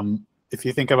 If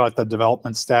you think about the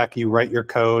development stack, you write your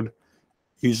code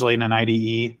usually in an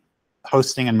IDE.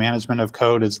 Hosting and management of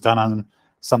code is done on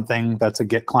something that's a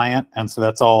Git client, and so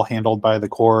that's all handled by the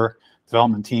core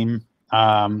development team.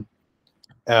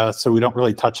 So we don't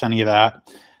really touch any of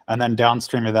that. And then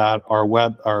downstream of that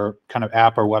are kind of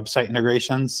app or website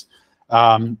integrations.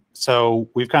 So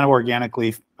we've kind of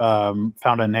organically found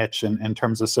a niche in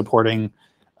terms of supporting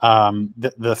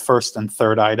the first and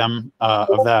third item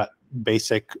of that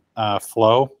basic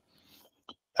flow.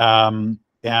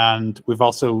 And we've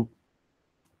also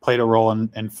played a role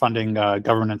in funding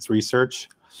governance research.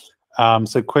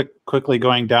 So quickly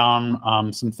going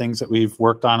down some things that we've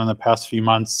worked on in the past few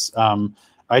months.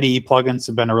 IDE plugins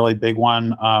have been a really big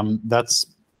one. That's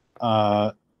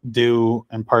due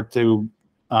in part to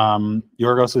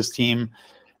Yorgos's team.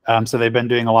 So they've been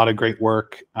doing a lot of great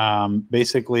work,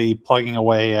 basically plugging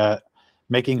away at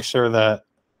making sure that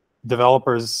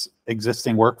developers'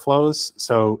 existing workflows,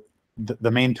 so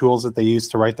the main tools that they use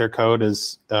to write their code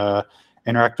is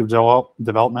interactive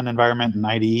development environment and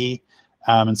IDE.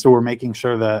 And so we're making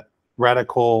sure that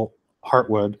Radicle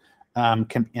Heartwood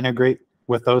can integrate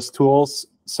with those tools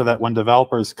so that when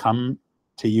developers come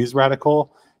to use Radicle,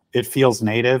 it feels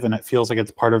native and it feels like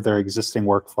it's part of their existing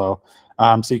workflow.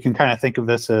 So you can kind of think of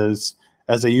this as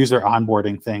a user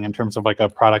onboarding thing in terms of like a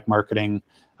product marketing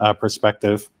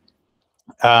perspective.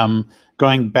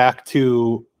 Going back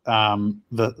to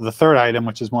the third item,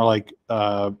 which is more like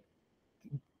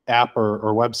app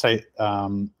or website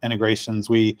integrations,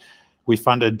 we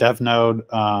funded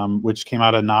DevNode, which came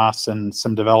out of NOS, and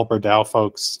some developer DAO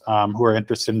folks who are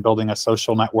interested in building a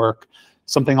social network,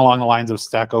 something along the lines of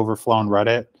Stack Overflow and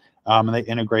Reddit. And they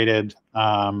integrated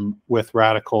with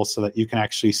Radicle so that you can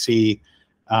actually see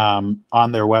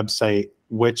on their website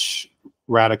which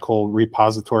Radicle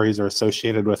repositories are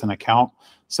associated with an account,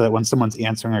 so that when someone's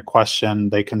answering a question,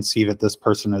 they can see that this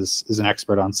person is an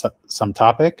expert on some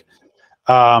topic.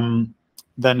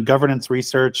 Then governance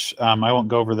research, I won't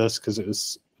go over this because it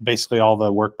was basically all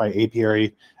the work by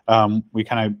Apiary. We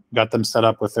kind of got them set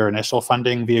up with their initial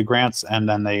funding via grants, and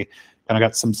then they kind of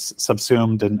got some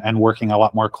subsumed and working a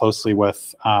lot more closely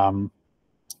with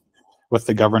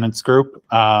the governance group.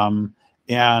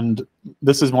 And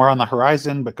this is more on the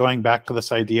horizon, but going back to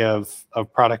this idea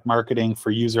of product marketing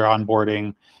for user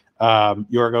onboarding,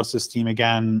 Yorgos's team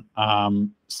again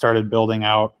started building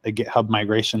out a GitHub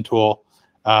migration tool,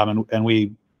 and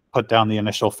we put down the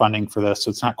initial funding for this, so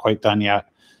it's not quite done yet.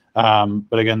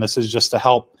 But again, this is just to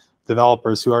help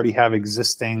developers who already have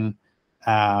existing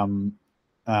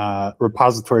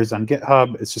repositories on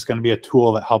GitHub. It's just going to be a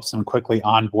tool that helps them quickly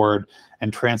onboard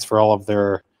and transfer all of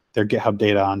their GitHub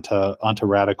data onto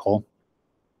Radicle.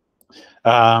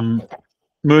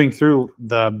 Moving through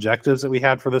the objectives that we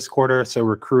had for this quarter, so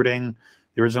recruiting,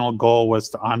 the original goal was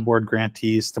to onboard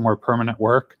grantees to more permanent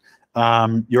work.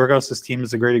 Yorgos's team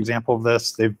is a great example of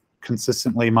this. They've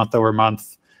consistently, month over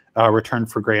month,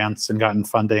 returned for grants and gotten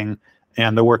funding,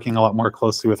 and they're working a lot more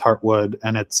closely with Heartwood,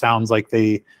 and it sounds like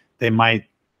they might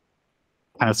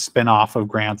kind of spin off of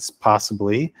grants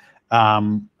possibly,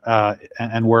 and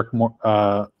work more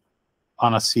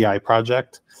on a CI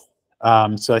project.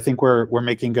 So I think we're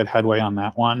making good headway on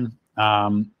that one.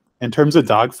 In terms of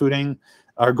dog fooding,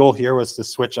 our goal here was to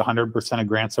switch 100% of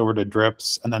grants over to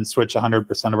Drips and then switch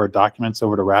 100% of our documents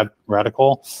over to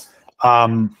Radicle.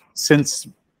 Since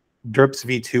Drips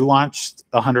V2 launched,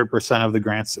 100% of the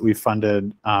grants that we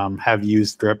funded have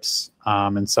used Drips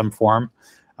in some form.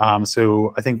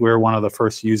 So I think we were one of the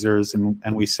first users,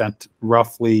 and we sent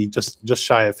roughly just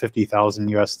shy of 50,000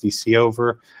 USDC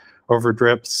over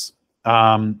Drips.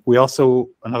 We also,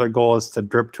 another goal is to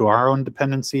drip to our own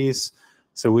dependencies.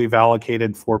 So we've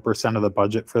allocated 4% of the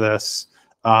budget for this.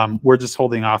 We're just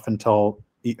holding off until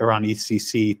around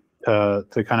ECC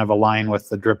to kind of align with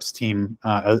the Drips team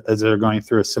as they're going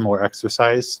through a similar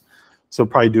exercise. So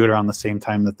probably do it around the same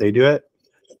time that they do it.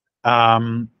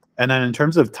 And then in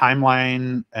terms of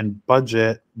timeline and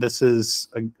budget, this is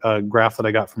a graph that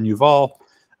I got from Yuval.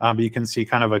 But you can see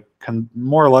kind of a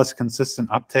more or less consistent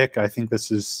uptick. I think this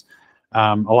is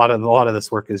a lot of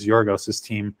this work is Yorgos's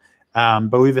team.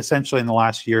 But we've essentially in the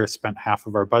last year spent half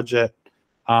of our budget.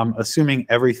 Assuming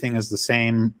everything is the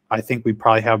same, I think we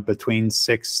probably have between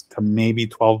 6 to maybe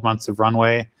 12 months of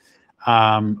runway.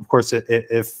 Of course,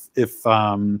 if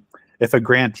a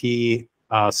grantee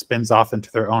spins off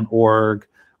into their own org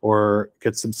or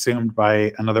gets subsumed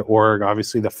by another org,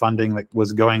 obviously the funding that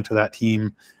was going to that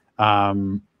team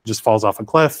just falls off a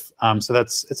cliff. So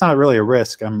it's not really a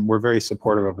risk. We're very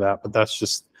supportive of that, but that's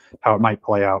just how it might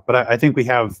play out. But I think we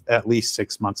have at least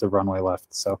 6 months of runway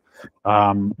left. So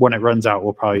when it runs out,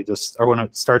 we'll probably when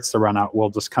it starts to run out,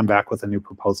 we'll just come back with a new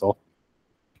proposal.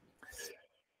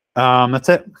 That's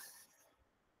it.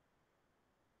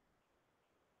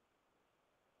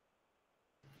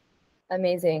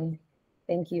 Amazing.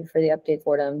 Thank you for the update,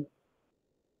 Fordham.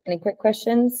 Any quick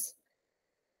questions?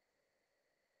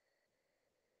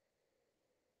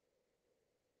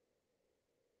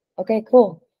 Okay,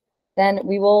 cool. Then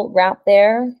we will wrap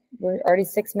there. We're already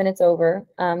 6 minutes over.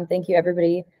 Thank you,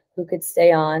 everybody who could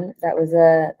stay on. That was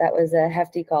a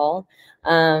hefty call.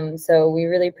 So we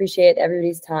really appreciate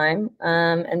everybody's time,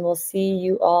 and we'll see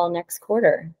you all next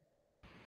quarter.